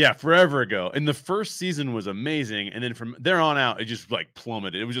 Yeah, forever ago. And the first season was amazing. And then from there on out, it just like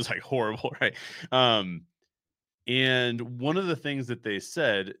plummeted. It was just like horrible, right? And one of the things that they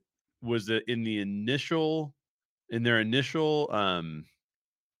said was that in their initial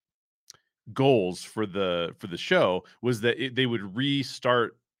goals for the show was that they would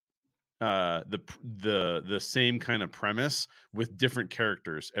restart the same kind of premise with different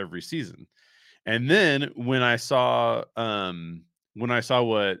characters every season. And then when I saw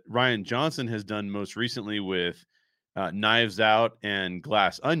what Rian Johnson has done most recently with Knives Out and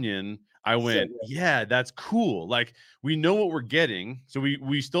Glass Onion, I went, yeah, that's cool. Like, we know what we're getting, so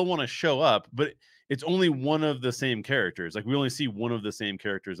we still want to show up, but it's only one of the same characters. Like, we only see one of the same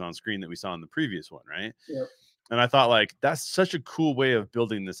characters on screen that we saw in the previous one, right? Yep. And I thought, like, that's such a cool way of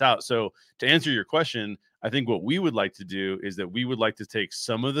building this out. So to answer your question, I think what we would like to do is that we would like to take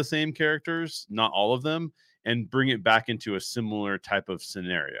some of the same characters, not all of them, and bring it back into a similar type of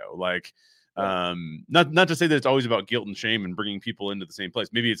scenario. Like, not to say that it's always about guilt and shame and bringing people into the same place.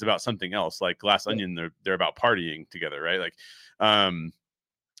 Maybe it's about something else. Like Glass Onion, they're about partying together, right? Like,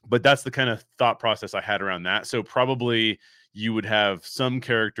 but that's the kind of thought process I had around that. So probably you would have some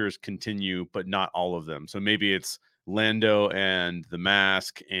characters continue, but not all of them. So maybe it's Lando and the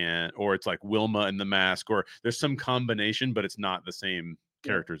Mask, or it's like Wilma and the Mask, or there's some combination, but it's not the same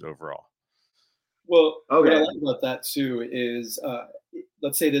characters overall. Well, Okay. what I like about that too is,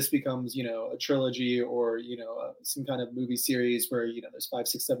 let's say this becomes, a trilogy or, some kind of movie series where, there's 5,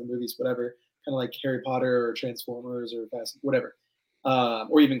 6, 7 movies, whatever, kind of like Harry Potter or Transformers or Fast, whatever,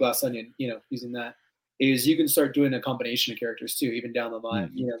 or even Glass Onion, using that is you can start doing a combination of characters too, even down the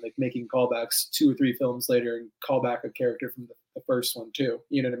line, like making callbacks 2 or 3 films later and call back a character from the first one too.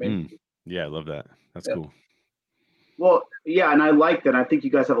 You know what I mean? Yeah, I love that. That's cool. Well, yeah, and I like that. I think you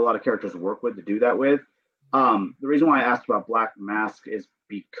guys have a lot of characters to work with to do that with. The reason why I asked about Black Mask is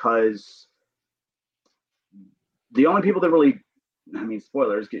because the only people that really,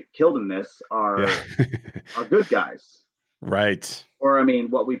 spoilers, get killed in this are good guys. Right. Or,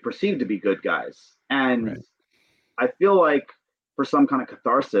 what we perceive to be good guys. And I feel like for some kind of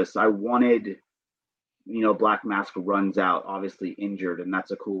catharsis, I wanted, Black Mask runs out, obviously injured, and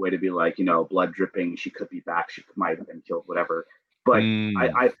that's a cool way to be like, blood dripping, she could be back, she might have been killed, whatever. But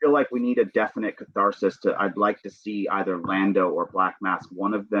I feel like we need a definite catharsis I'd like to see either Lando or Black Mask,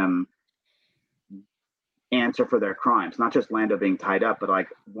 one of them answer for their crimes, not just Lando being tied up, but like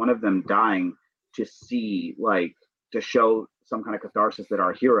one of them dying to see, like, to show some kind of catharsis that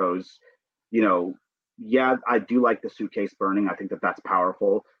our heroes, yeah, I do like the suitcase burning. I think that that's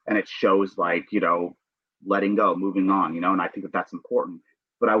powerful, and it shows like, letting go, moving on, and I think that that's important.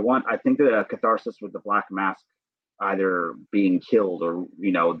 But I think that a catharsis with the Black Mask either being killed or,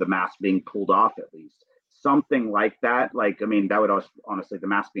 the mask being pulled off, at least something like that. Like, that would also, honestly, the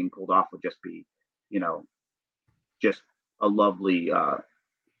mask being pulled off would just be, just a lovely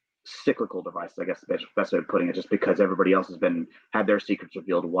cyclical device, I guess, best way of putting it, just because everybody else has had their secrets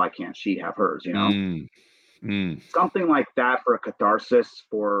revealed. Why can't she have hers, Something like that for a catharsis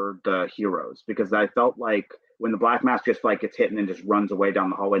for the heroes, because I felt like when the Black Mask just like gets hit and then just runs away down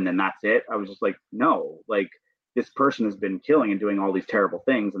the hallway and then that's it, I was just like, no, like, this person has been killing and doing all these terrible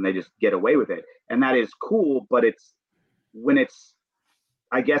things and they just get away with it. And that is cool, but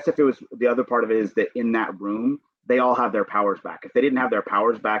I guess if it was, the other part of it is that in that room, they all have their powers back. If they didn't have their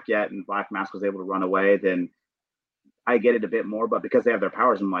powers back yet and Black Mask was able to run away, then I get it a bit more. But because they have their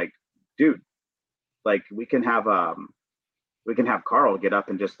powers, I'm like, dude, like, we can have Carl get up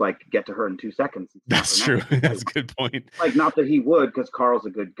and just like get to her in 2 seconds. That's true. That's a good point. Like, not that he would, because Carl's a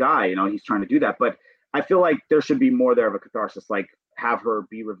good guy, he's trying to do that. But I feel like there should be more there of a catharsis, like have her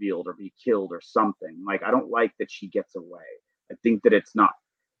be revealed or be killed or something. Like, I don't like that she gets away. I think that it's not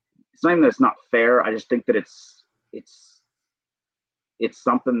even that it's not fair. I just think that it's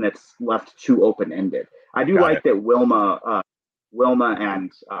something that's left too open-ended. I do like that Wilma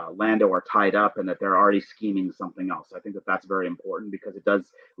and Lando are tied up and that they're already scheming something else. I think that that's very important because it does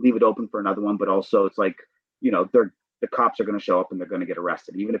leave it open for another one, but also it's like, the cops are going to show up and they're going to get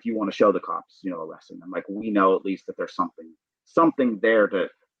arrested. Even if you want to show the cops, arresting them, like, we know at least that there's something there to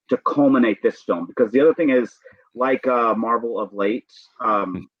culminate this film. Because the other thing is, like Marvel of late,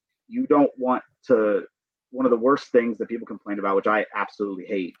 you don't want to, one of the worst things that people complain about, which I absolutely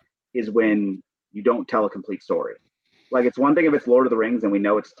hate, is when you don't tell a complete story. Like, it's one thing if it's Lord of the Rings and we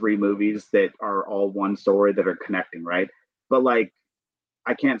know it's 3 movies that are all one story that are connecting, right? But like,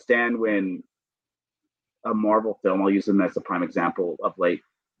 I can't stand when a Marvel film, I'll use them as a prime example of late,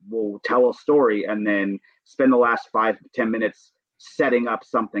 will tell a story and then spend the last 5 to 10 minutes setting up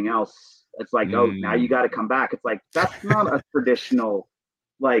something else. It's like, oh, now you got to come back. It's like, that's not a traditional,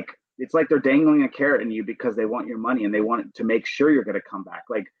 like, it's like they're dangling a carrot in you because they want your money and they want to make sure you're going to come back.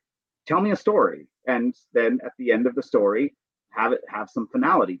 Like, tell me a story. And then at the end of the story, have some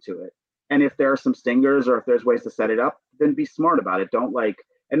finality to it. And if there are some stingers or if there's ways to set it up, then be smart about it. Don't like,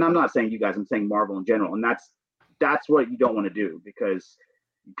 and I'm not saying you guys, I'm saying Marvel in general. And that's what you don't want to do, because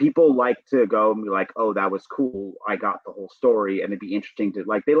people like to go and be like, oh, that was cool, I got the whole story. And it'd be interesting to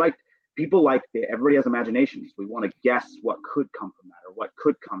everybody has imaginations. We want to guess what could come from that or what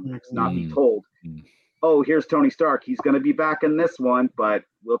could come next, not be told, oh, here's Tony Stark, he's going to be back in this one, but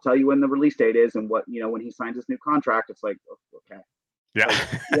we'll tell you when the release date is and what, when he signs his new contract. It's like, okay.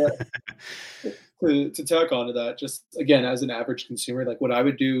 To tack onto that, just again, as an average consumer, like what I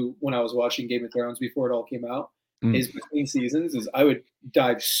would do when I was watching Game of Thrones before it all came out is between seasons is I would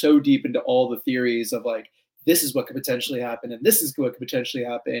dive so deep into all the theories of like, this is what could potentially happen and this is what could potentially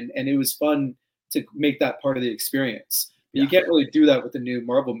happen. And it was fun to make that part of the experience. You can't really do that with the new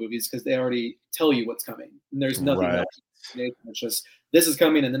Marvel movies because they already tell you what's coming. And there's nothing else. It's just, this is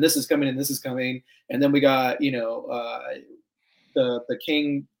coming and then this is coming and this is coming. And then we got, the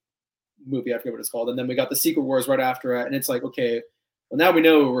King movie, I forget what it's called. And then we got the Secret Wars right after it. And it's like, okay, well, now we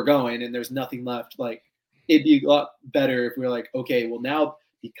know where we're going and there's nothing left. Like, it'd be a lot better if we were like, okay, well, now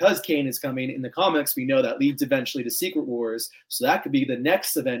because Kane is coming in the comics, we know that leads eventually to Secret Wars. So that could be the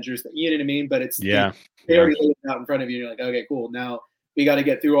next Avengers. You know what I mean? But it's they already laid it out in front of you. And you're like, okay, cool. Now we got to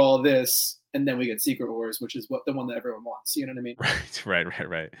get through all of this, and then we get Secret Wars, which is the one that everyone wants. You know what I mean?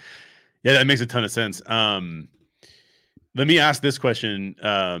 Right. Yeah, that makes a ton of sense. Let me ask this question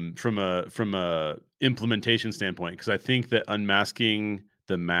from a implementation standpoint, because I think that unmasking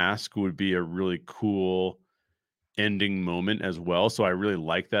the mask would be a really cool ending moment as well. So I really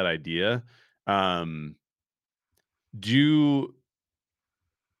like that idea.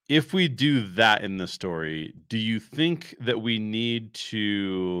 If we do that in the story, do you think that we need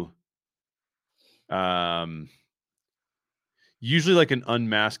to usually like an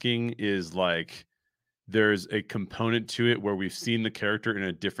unmasking is like there's a component to it where we've seen the character in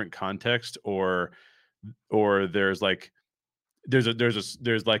a different context, or there's like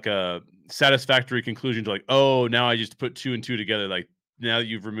there's like a satisfactory conclusion to like, oh, now I just put 2 and 2 together. Like, now that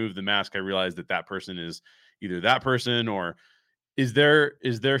you've removed the mask, I realize that person is either that person, or is there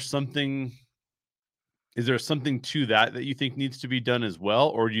something to that you think needs to be done as well?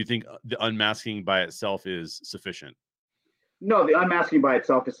 Or do you think the unmasking by itself is sufficient? No, the unmasking by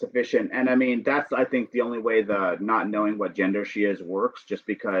itself is sufficient. And I mean, that's, I think, the only way the not knowing what gender she is works, just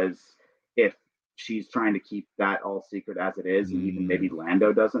because if she's trying to keep that all secret as it is, and even maybe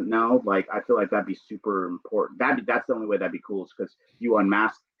Lando doesn't know, like, I feel like that'd be super important. That's the only way that'd be cool, is because you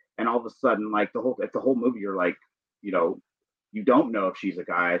unmask, and all of a sudden, like, the whole movie, you're like, you know, you don't know if she's a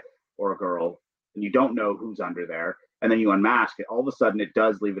guy or a girl, and you don't know who's under there, and then you unmask it. All of a sudden, it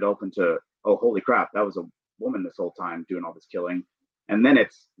does leave it open to, oh, holy crap, that was a woman this whole time doing all this killing. And then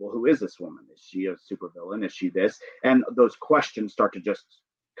it's, well, who is this woman? Is she a supervillain? Is she this? And those questions start to just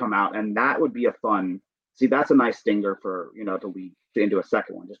come out, and that would be a fun. See, that's a nice stinger for, you know, to lead into a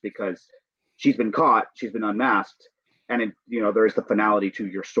second one, just because she's been caught, she's been unmasked, and it, you know, there's the finality to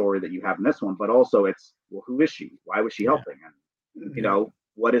your story that you have in this one, but also it's, well, who is she? Why was she helping? And you know,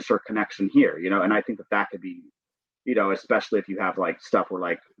 what is her connection here? You know, and I think that could be, you know, especially if you have like stuff where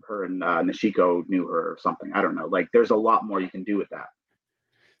like her and Nishiko knew her or something. I don't know. Like, there's a lot more you can do with that.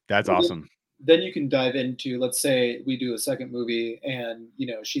 That's awesome. Then you can dive into, let's say we do a second movie and, you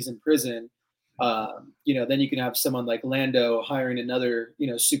know, she's in prison. You know, then you can have someone like Lando hiring another, you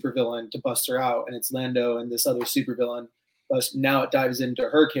know, supervillain to bust her out, and it's Lando and this other supervillain. But now it dives into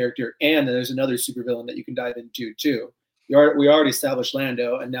her character, and then there's another supervillain that you can dive into too. We already established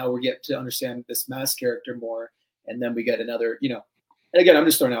Lando, and now we get to understand this mask character more, and then we get another, you know. And again, I'm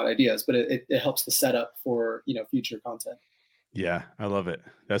just throwing out ideas, but it helps the setup for, you know, future content. Yeah, I love it.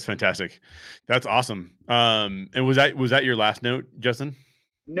 That's fantastic. That's awesome. And was that your last note, Justin?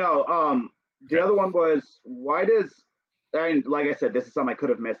 No. The other one was, why does, and like I said, this is something I could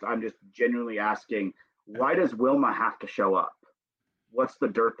have missed. I'm just genuinely asking, why does Wilma have to show up? What's the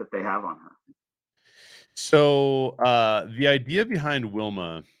dirt that they have on her? So the idea behind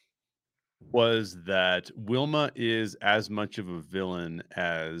Wilma was that Wilma is as much of a villain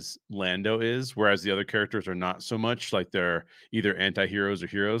as Lando is, whereas the other characters are not so much. Like, they're either anti-heroes or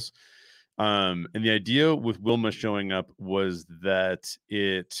heroes. And the idea with Wilma showing up was that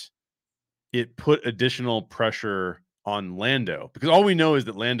it put additional pressure on Lando, because all we know is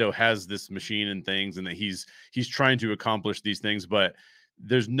that Lando has this machine and things, and that he's trying to accomplish these things, but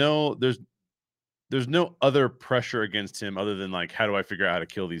there's no other pressure against him other than like, how do I figure out how to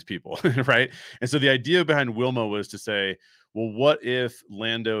kill these people? Right. And so the idea behind Wilma was to say, well, what if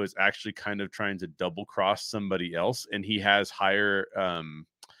Lando is actually kind of trying to double cross somebody else, and he has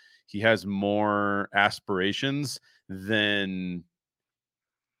more aspirations than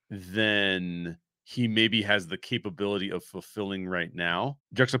he maybe has the capability of fulfilling right now.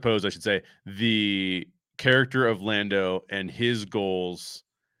 Juxtapose, I should say, the character of Lando and his goals.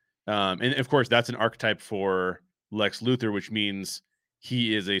 And of course, that's an archetype for Lex Luthor, which means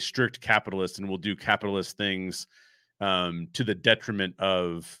he is a strict capitalist and will do capitalist things to the detriment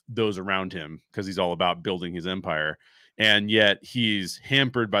of those around him, because he's all about building his empire. And yet he's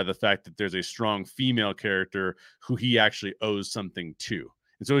hampered by the fact that there's a strong female character who he actually owes something to.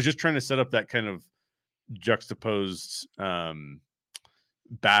 And so it's just trying to set up that kind of juxtaposed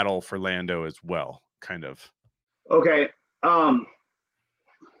battle for Lando as well, kind of. Okay. I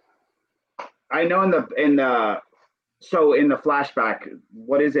know in the flashback,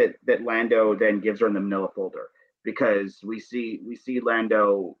 what is it that Lando then gives her in the manila folder? Because we see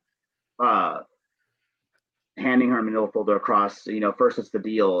Lando handing her a manila folder across, you know, first it's the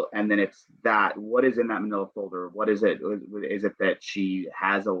deal, and then it's that. What is in that manila folder? What is it? Is it that she's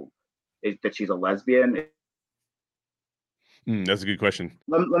a lesbian? That's a good question.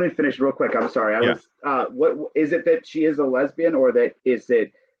 Let me finish real quick. I'm sorry. Yeah. What is it that she is a lesbian, or that is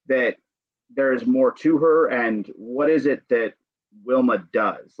it that there's more to her, and what is it that Wilma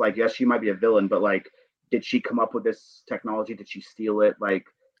does? Like, yes, she might be a villain, but like, did she come up with this technology? Did she steal it? Like,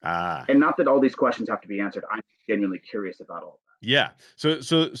 Ah. and not that all these questions have to be answered. I'm genuinely curious about all that. Yeah. So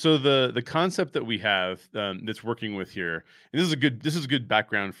the concept that we have that's working with here, and this is a good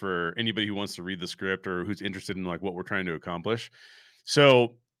background for anybody who wants to read the script or who's interested in like what we're trying to accomplish.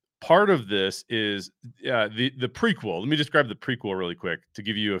 So part of this is the prequel. Let me describe the prequel really quick to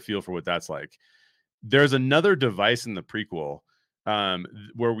give you a feel for what that's like. There's another device in the prequel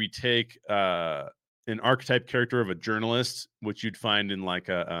where we take an archetype character of a journalist, which you'd find in like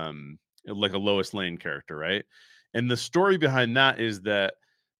a Lois Lane character, right? And the story behind that is that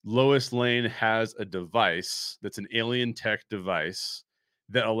Lois Lane has a device that's an alien tech device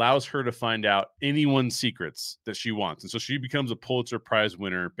that allows her to find out anyone's secrets that she wants. And so she becomes a Pulitzer Prize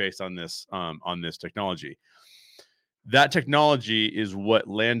winner based on this technology. That technology is what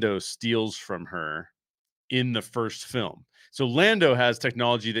Lando steals from her in the first film. So Lando has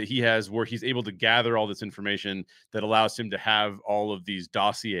technology that he has where he's able to gather all this information that allows him to have all of these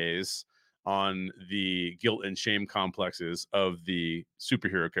dossiers on the guilt and shame complexes of the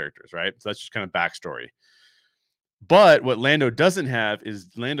superhero characters, right? So that's just kind of backstory. But what Lando doesn't have is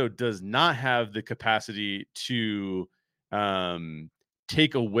Lando does not have the capacity to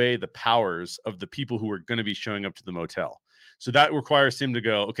take away the powers of the people who are going to be showing up to the motel. So that requires him to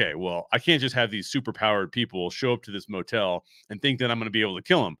go, okay, well, I can't just have these super powered people show up to this motel and think that I'm going to be able to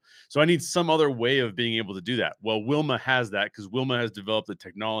kill them. So I need some other way of being able to do that. Well, Wilma has that because Wilma has developed a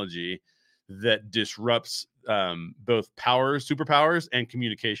technology that disrupts both powers, superpowers, and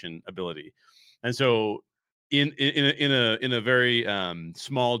communication ability. And so in a very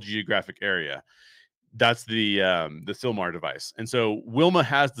small geographic area, that's the Silmar device. And so Wilma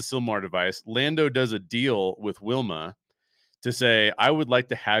has the Silmar device. Lando does a deal with Wilma to say, I would like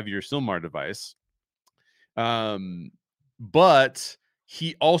to have your Silmar device. But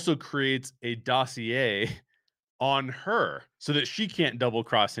he also creates a dossier on her so that she can't double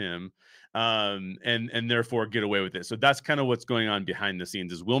cross him and therefore get away with it. So that's kind of what's going on behind the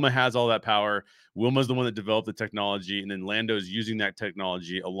scenes is Wilma has all that power. Wilma's the one that developed the technology, and then Lando's using that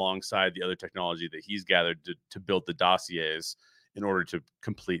technology alongside the other technology that he's gathered to build the dossiers in order to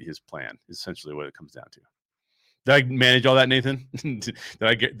complete his plan, is essentially what it comes down to. Did I manage all that, Nathan? Did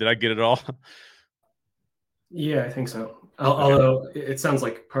I get it all? Yeah, I think so. Although it sounds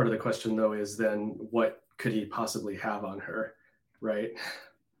like part of the question though is then what could he possibly have on her, right?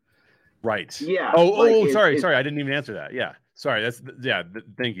 Right. Yeah. Sorry. I didn't even answer that. Yeah. Sorry.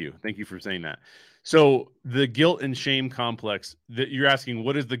 Thank you. Thank you for saying that. So the guilt and shame complex that you're asking,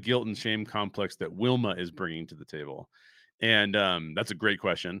 what is the guilt and shame complex that Wilma is bringing to the table? And that's a great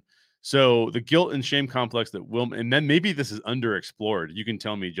question. So the guilt and shame complex that Wilma, and then maybe this is underexplored. You can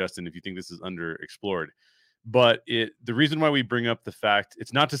tell me, Justin, if you think this is underexplored. But the reason why we bring up the fact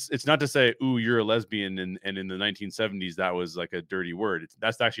it's not to say, ooh, you're a lesbian, and in the 1970s that was like a dirty word.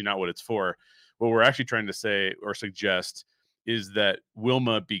 That's actually not what it's for. What we're actually trying to say or suggest is that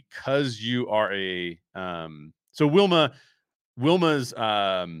Wilma, because you are a Wilma's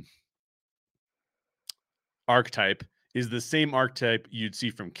archetype is the same archetype you'd see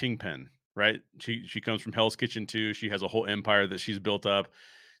from Kingpin, right? She comes from Hell's Kitchen too. She has a whole empire that she's built up.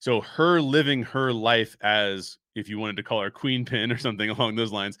 So her living her life as, if you wanted to call her Queen Pin or something along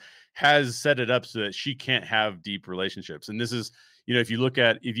those lines, has set it up so that she can't have deep relationships. And this is, if you look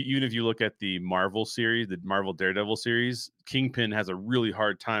at the Marvel series, the Marvel Daredevil series, Kingpin has a really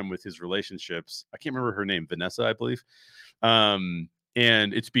hard time with his relationships. I can't remember her name, Vanessa, I believe. And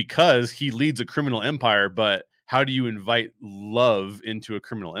it's because he leads a criminal empire, but how do you invite love into a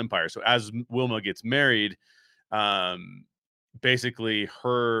criminal empire? So as Wilma gets married, basically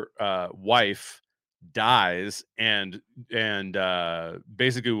her wife dies, and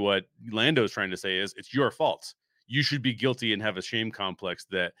basically what Lando is trying to say is it's your fault. You should be guilty and have a shame complex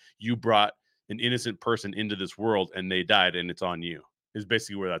that you brought an innocent person into this world and they died, and it's on you, is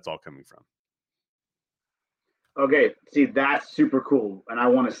basically where that's all coming from. Okay, see, that's super cool, and I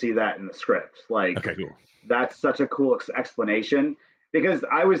want to see that in the script. Like, okay, cool. That's such a cool explanation, because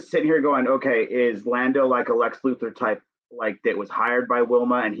I was sitting here going, okay, is Lando like a Lex Luthor type, like that was hired by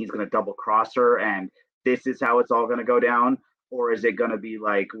Wilma and he's going to double cross her and this is how it's all going to go down? Or is it going to be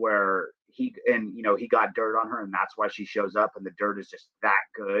like where he got dirt on her and that's why she shows up and the dirt is just that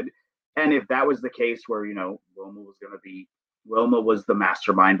good? And if that was the case where, Wilma was the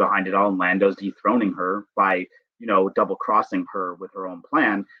mastermind behind it all and Lando's dethroning her by, double crossing her with her own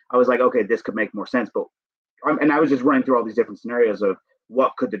plan, I was like, okay, this could make more sense. But and I was just running through all these different scenarios of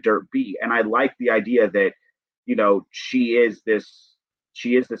what could the dirt be, and I like the idea that, you know, she is this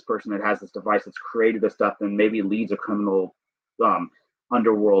person that has this device that's created this stuff and maybe leads a criminal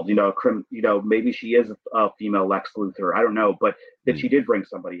underworld, you know, maybe she is a female Lex Luthor, I don't know, but that she did bring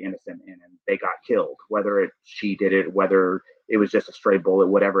somebody innocent in and they got killed, whether she did it, whether it was just a stray bullet,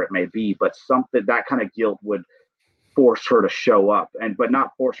 whatever it may be, but something, that kind of guilt would force her to show up, but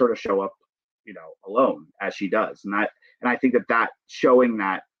not force her to show up, you know, alone as she does. And I think that showing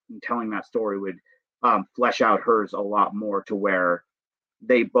that and telling that story would flesh out hers a lot more, to where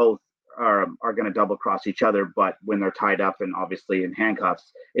they both are going to double cross each other, but when they're tied up and obviously in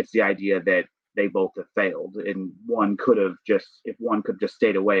handcuffs, it's the idea that they both have failed, and one could have just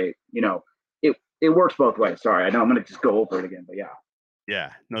stayed away, you know, it works both ways. Sorry, I know I'm going to just go over it again, but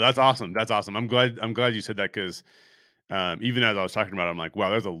yeah, no, that's awesome. I'm glad you said that, because even as I was talking about it, I'm like,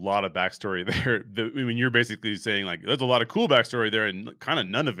 wow, there's a lot of backstory there. I mean, you're basically saying like there's a lot of cool backstory there, and kind of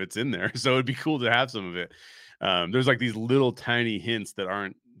none of it's in there. So it'd be cool to have some of it. There's like these little tiny hints that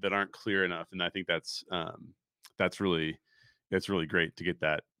aren't clear enough, and I think that's really great to get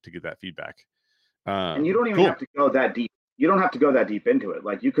that feedback. And you don't even have to go that deep. You don't have to go that deep into it.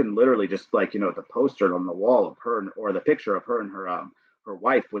 Like, you can literally just, like, you know, the poster on the wall of her, or the picture of her and her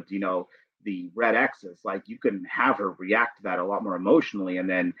wife with, you know, the red X's, like, you can have her react to that a lot more emotionally, and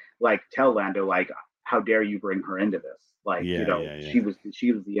then like tell Lando, like, how dare you bring her into this? Like, she was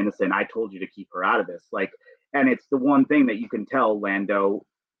the innocent. I told you to keep her out of this. Like, and it's the one thing that you can tell Lando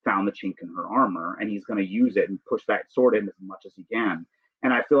found the chink in her armor, and he's going to use it and push that sword in as much as he can.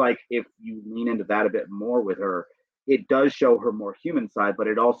 And I feel like if you lean into that a bit more with her, it does show her more human side, but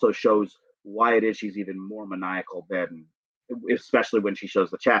it also shows why it is she's even more maniacal than, especially when she shows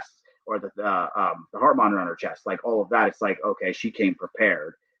the chest or the heart monitor on her chest, like all of that. It's like, okay, she came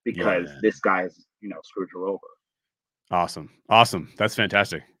prepared because this guy's, you know, screwed her over. Awesome. That's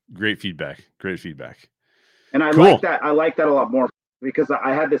fantastic. Great feedback. And I like that a lot more, because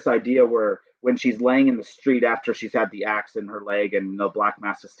I had this idea where when she's laying in the street after she's had the axe in her leg and the Black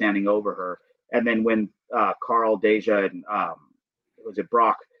Mask is standing over her, and then when Carl, Deja, and was it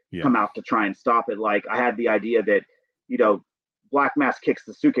Brock come out to try and stop it, like, I had the idea that, you know, Black Mask kicks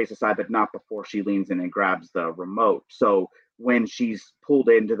the suitcase aside, but not before she leans in and grabs the remote. So when she's pulled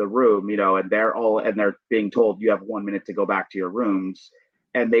into the room, you know, and they're being told you have 1 minute to go back to your rooms,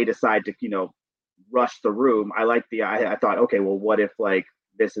 and they decide to, you know, rush the room. I thought, okay, well, what if, like,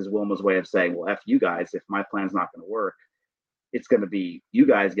 this is Wilma's way of saying, well, F you guys, if my plan's not going to work, it's going to be you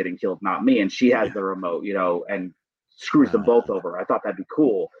guys getting killed, not me. And she has the remote, you know, and screws them both over. I thought that'd be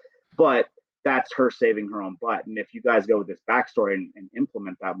cool, but that's her saving her own butt. And if you guys go with this backstory and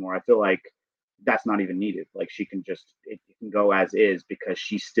implement that more, I feel like that's not even needed. Like, she can just, it can go as is, because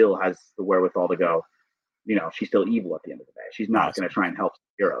she still has the wherewithal to go, you know, she's still evil at the end of the day. She's not going to try and help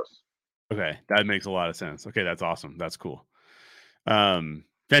heroes. Okay. That makes a lot of sense. Okay. That's awesome. That's cool.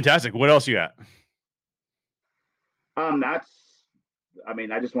 Fantastic. What else you got? I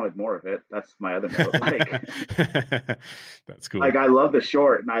just wanted more of it. That's my other note. Like, that's cool. Like, I love the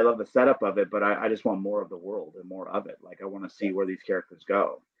short and I love the setup of it, but I just want more of the world and more of it. Like, I want to see where these characters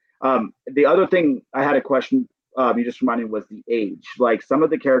go. The other thing I had a question, you just reminded me, was the age. Like, some of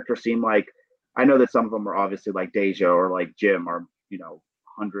the characters seem like, I know that some of them are obviously like Deja or like Jim are, you know,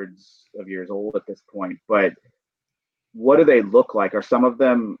 hundreds of years old at this point, but what do they look like? Are some of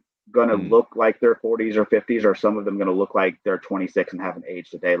them going to look like they're 40s or 50s, or some of them going to look like they're 26 and haven't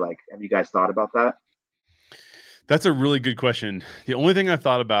aged a day? Like, have you guys thought about that? That's a really good question. The only thing I've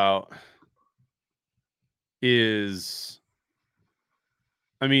thought about is,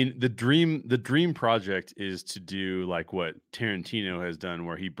 I mean, the dream project is to do like what Tarantino has done,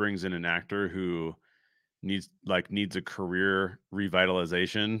 where he brings in an actor who needs a career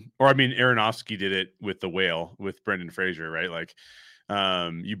revitalization. Or, I mean, Aronofsky did it with The Whale with Brendan Fraser, right? Like,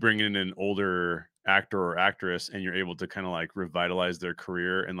 you bring in an older actor or actress and you're able to kind of like revitalize their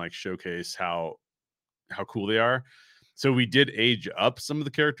career and like showcase how cool they are. So we did age up some of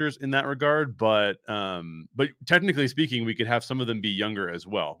the characters in that regard, but technically speaking, we could have some of them be younger as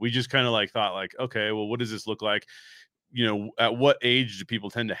well. We just kind of like thought like, okay, well, what does this look like? You know, at what age do people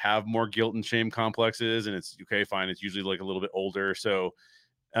tend to have more guilt and shame complexes? And it's okay, fine. It's usually like a little bit older. So,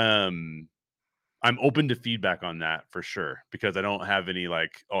 I'm open to feedback on that for sure, because I don't have any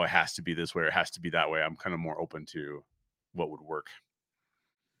like, oh, it has to be this way or it has to be that way. I'm kind of more open to what would work.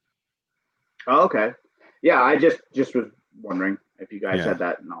 Oh, okay. Yeah, I just was wondering if you guys had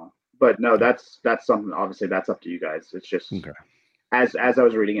that and all. But no, that's something, obviously that's up to you guys. It's just, okay. As I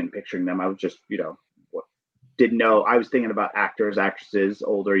was reading and picturing them, I was just, you know, didn't know. I was thinking about actors, actresses,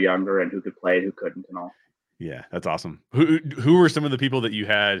 older, younger, and who could play it, who couldn't, and all. Yeah, that's awesome. Who were some of the people that you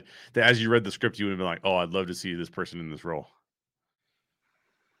had that, as you read the script, you would have been like, oh, I'd love to see this person in this role?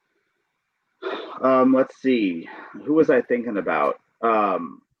 Let's see. Who was I thinking about?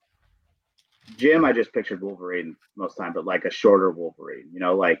 Jim, I just pictured Wolverine most time, but like a shorter Wolverine,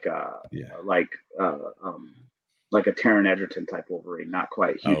 like like a Taron Egerton type Wolverine, not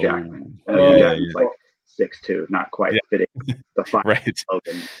quite Hugh Jackman. Hugh Jackman's like 6'2", not quite fitting the five. Right.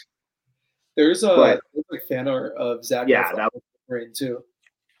 Logan. There's like fan art of Zac Efron that was Wolverine too.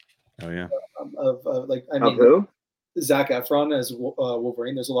 Oh yeah. Of who? Zac Efron as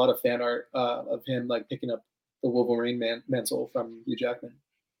Wolverine. There's a lot of fan art of him like picking up the Wolverine mantle from Hugh Jackman.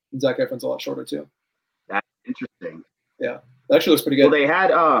 And Zac Efron's a lot shorter too. That's interesting. Yeah, that actually looks pretty good. Well, they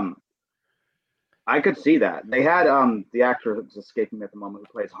had I could see that. They had the actor who's escaping me at the moment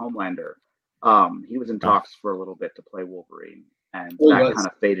who plays Homelander. He was in talks for a little bit to play Wolverine, and that kind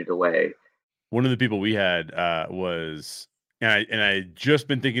of faded away. One of the people we had was, and I just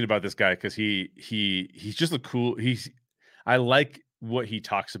been thinking about this guy because he's just a cool. I like what he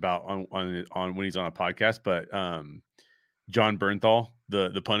talks about on when he's on a podcast, but John Bernthal,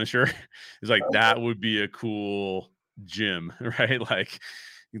 the Punisher, is like that would be a cool Jim, right? Like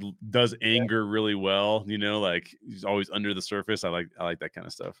he does anger really well, like he's always under the surface. I like that kind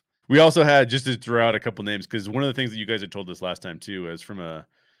of stuff. We also had, just to throw out a couple names, because one of the things that you guys had told us last time too is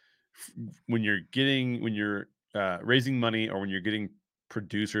when you're raising money or when you're getting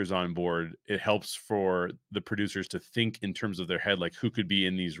producers on board, it helps for the producers to think in terms of their head, like who could be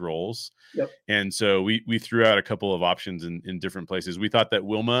in these roles. Yep. And so we threw out a couple of options in different places. We thought that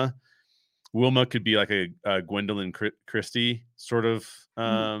Wilma could be like a Gwendolyn Christie sort of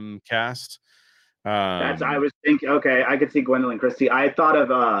cast. I was thinking, okay, I could see Gwendolyn Christie. I thought of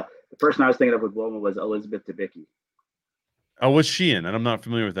the person I was thinking of with Wilma was Elizabeth Debicki. Oh, what's she in? And I'm not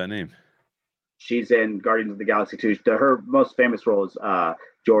familiar with that name. She's in Guardians of the Galaxy 2. Her most famous role is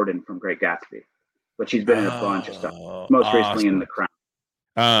Jordan from Great Gatsby, but she's been in a bunch of stuff. Most recently in The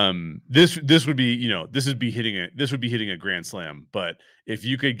Crown. This would be, this would be hitting a grand slam. But if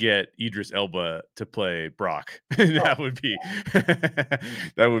you could get Idris Elba to play Brock, that would be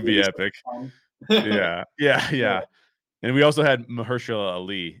epic. Yeah. And we also had Mahershala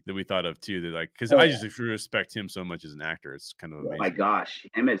Ali that we thought of too. That because I just respect him so much as an actor. It's kind of amazing. Oh my gosh,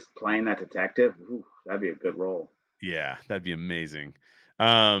 him as playing that detective, that'd be a good role. Yeah, that'd be amazing.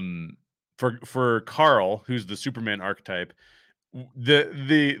 For Carl, who's the Superman archetype,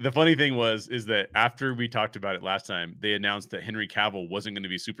 the funny thing is that after we talked about it last time, they announced that Henry Cavill wasn't going to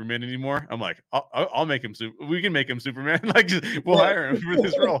be Superman anymore. I'm like, I'll make him. We can make him Superman. We'll hire him for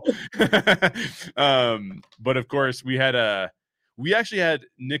this role. But of course, we actually had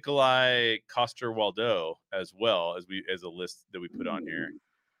Nikolai Coster-Waldau as well as a list that we put on here.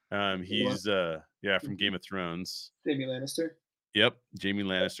 He's from Game of Thrones. Jaime Lannister. Yep, Jaime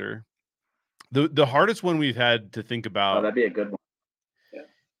Lannister. The hardest one we've had to think about. Oh, that'd be a good one. Yeah.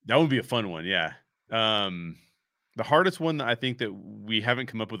 That would be a fun one, yeah. The hardest one that I think that we haven't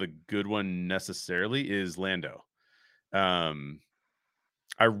come up with a good one necessarily is Lando. I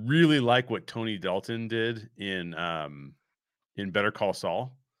really like what Tony Dalton did in Better Call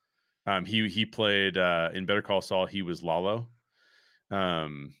Saul. He played in Better Call Saul. He was Lalo.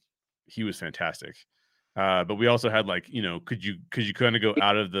 He was fantastic. But we also had could you kind of go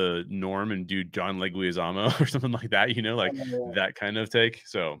out of the norm and do John Leguizamo or something like that, that kind of take.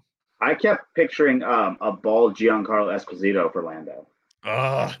 So I kept picturing a bald Giancarlo Esposito for Lando.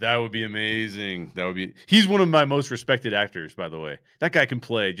 Oh, that would be amazing. He's one of my most respected actors, by the way. That guy can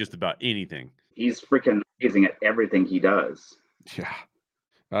play just about anything. He's freaking amazing at everything he does.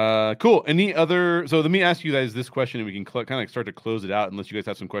 Yeah. Cool. Any other? So let me ask you guys this question, and we can kind of start to close it out, unless you guys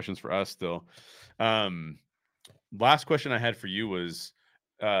have some questions for us still. Last question I had for you was,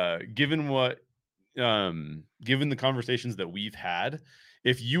 given the conversations that we've had,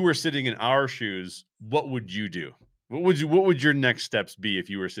 if you were sitting in our shoes, what would you do? What would your next steps be if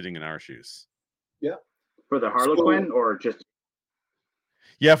you were sitting in our shoes? Yeah. For the Harlequin or just?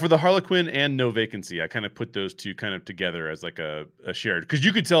 Yeah, for the Harlequin and No Vacancy, I kind of put those two kind of together as like a shared, because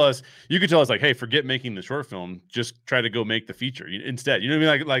you could tell us like, hey, forget making the short film, just try to go make the feature instead. You know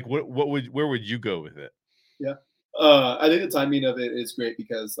what I mean? Like where would you go with it? Yeah. I think the timing of it is great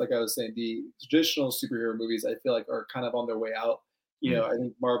because, like I was saying, the traditional superhero movies I feel like are kind of on their way out. I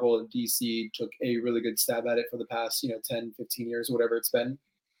think Marvel and DC took a really good stab at it for the past 10, 15 years, whatever it's been,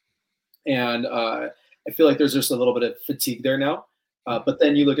 and I feel like there's just a little bit of fatigue there now. But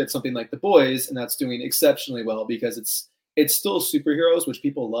then you look at something like The Boys, and that's doing exceptionally well because it's still superheroes, which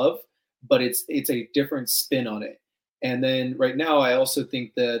people love, but it's a different spin on it. And then right now, I also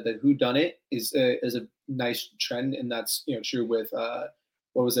think the Who Done It is a nice trend, and that's true with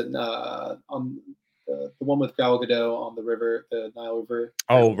what was it on the one with Gal Gadot on the river, the Nile River.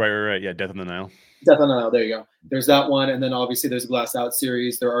 Oh, right. Yeah, Death on the Nile. Death on the Nile. There you go. There's that one, and then obviously there's a Glass Out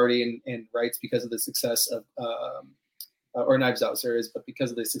series. They're already in rights because of the success of or Knives Out series, but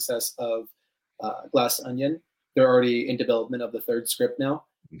because of the success of Glass Onion, they're already in development of the third script now.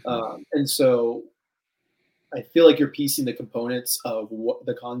 And so I feel like you're piecing the components of what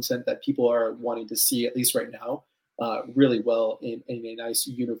the content that people are wanting to see, at least right now, really well in a nice,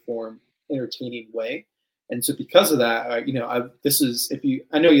 uniform, entertaining way. And so because of that,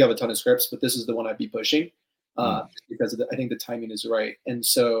 I know you have a ton of scripts, but this is the one I'd be pushing because I think the timing is right. And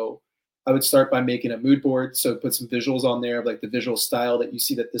so I would start by making a mood board. So put some visuals on there of like the visual style that you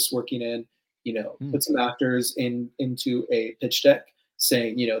see that this working in, put some actors into a pitch deck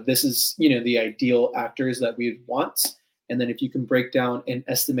saying, this is, the ideal actors that we want. And then if you can break down an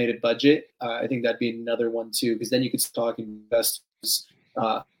estimated budget, I think that'd be another one too, because then you could talk investors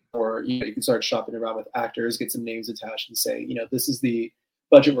or you can start shopping around with actors, get some names attached and say, this is the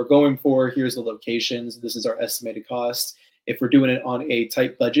budget we're going for. Here's the locations. This is our estimated cost. If we're doing it on a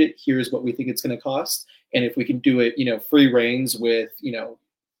tight budget, here's what we think it's going to cost. And if we can do it, free reins with,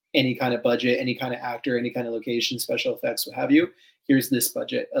 any kind of budget, any kind of actor, any kind of location, special effects, what have you, here's this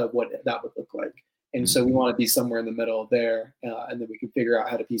budget of what that would look like. And so we want to be somewhere in the middle there. And then we can figure out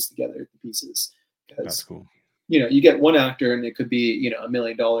how to piece together the pieces. That's cool. You get one actor and it could be, $1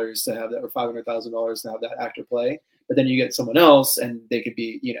 million to have that, or $500,000 to have that actor play. But then you get someone else and they could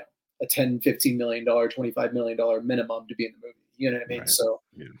be, a $10, $15 million, $25 million minimum to be in the movie. You know what I mean? Right. So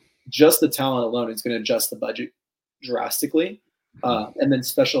just the talent alone is going to adjust the budget drastically. And then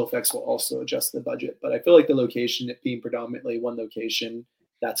special effects will also adjust the budget. But I feel like the location, it being predominantly one location,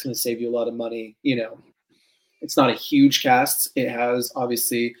 that's going to save you a lot of money. It's not a huge cast. It has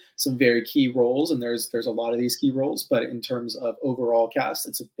obviously some very key roles, and there's a lot of these key roles. But in terms of overall cast,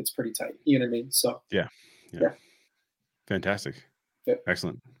 it's pretty tight. You know what I mean? So yeah. Fantastic. Yeah.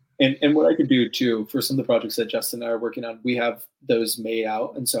 Excellent. And what I could do too for some of the projects that Justin and I are working on, we have those made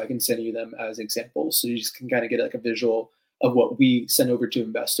out, and so I can send you them as examples, so you just can kind of get like a visual of what we send over to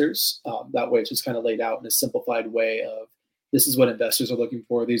investors. That way, it's just kind of laid out in a simplified way of this is what investors are looking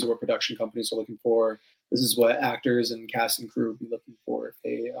for. These are what production companies are looking for. This is what actors and cast and crew would be looking for if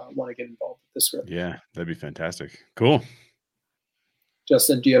they want to get involved with the script. Yeah, that'd be fantastic. Cool.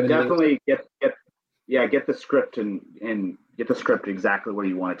 Justin, do you have anything? Definitely get the script and get the script exactly where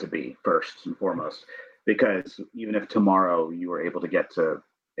you want it to be first and foremost. Because even if tomorrow you were able to get to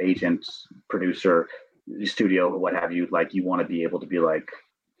agent, producer, studio, what have you, like you want to be able to be like,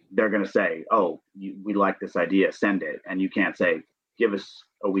 they're going to say, oh, we like this idea, send it. And you can't say, give us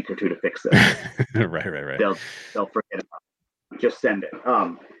a week or two to fix this. Right. They'll forget about it. Just send it.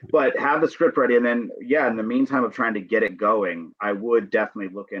 But have the script ready. And then, in the meantime of trying to get it going, I would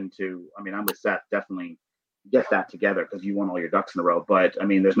definitely look into, I'm with Seth, definitely get that together because you want all your ducks in a row. But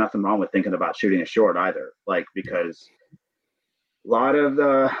there's nothing wrong with thinking about shooting a short either. Like, because a lot of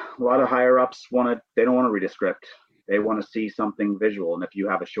higher ups they don't want to read a script. They want to see something visual. And if you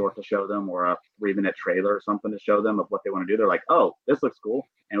have a short to show them or a 3-minute trailer or something to show them of what they want to do, they're like, oh, this looks cool.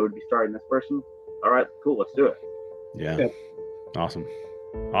 And it would be starring this person. All right, cool. Let's do it. Yeah. Awesome.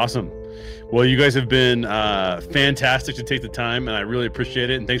 Well, you guys have been fantastic to take the time, and I really appreciate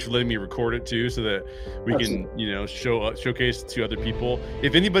it. And thanks for letting me record it too, so that we can, showcase to other people.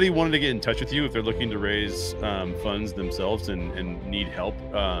 If anybody wanted to get in touch with you, if they're looking to raise funds themselves and need help,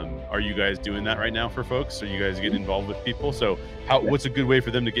 are you guys doing that right now for folks? Are you guys getting involved with people? So what's a good way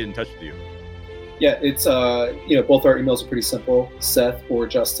for them to get in touch with you? Yeah, it's both our emails are pretty simple. Seth or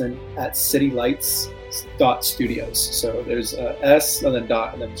Justin at citylights.studios. So there's S and then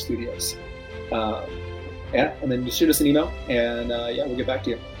dot and then studios. And then just shoot us an email and we'll get back to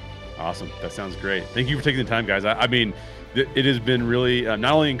you. Awesome. That sounds great. Thank you for taking the time, guys. I mean, it has been really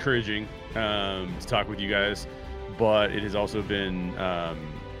not only encouraging to talk with you guys, but it has also been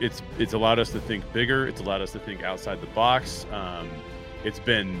it's allowed us to think bigger. It's allowed us to think outside the box. It's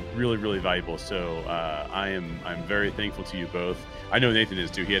been really, really valuable. So I'm very thankful to you both. I know Nathan is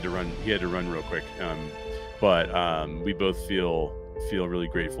too. He had to run real quick. But we both feel really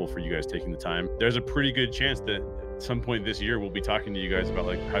grateful for you guys taking the time. There's a pretty good chance that at some point this year we'll be talking to you guys about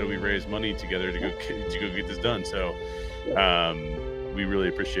like how do we raise money together to go get this done. So we really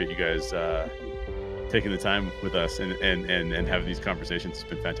appreciate you guys taking the time with us and having these conversations. It's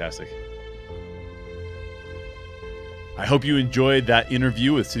been fantastic. I hope you enjoyed that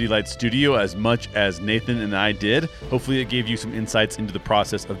interview with City Lights Studio as much as Nathan and I did. Hopefully it gave you some insights into the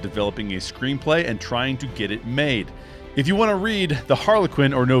process of developing a screenplay and trying to get it made. If you want to read The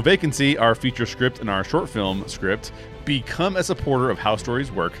Harlequin or No Vacancy, our feature script and our short film script, become a supporter of How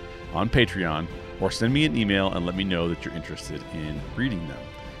Stories Work on Patreon, or send me an email and let me know that you're interested in reading them.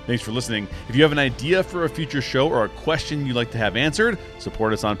 Thanks for listening. If you have an idea for a future show or a question you'd like to have answered,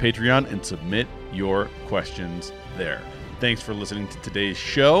 support us on Patreon and submit your questions there. Thanks for listening to today's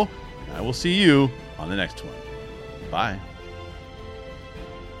show. I will see you on the next one. Bye.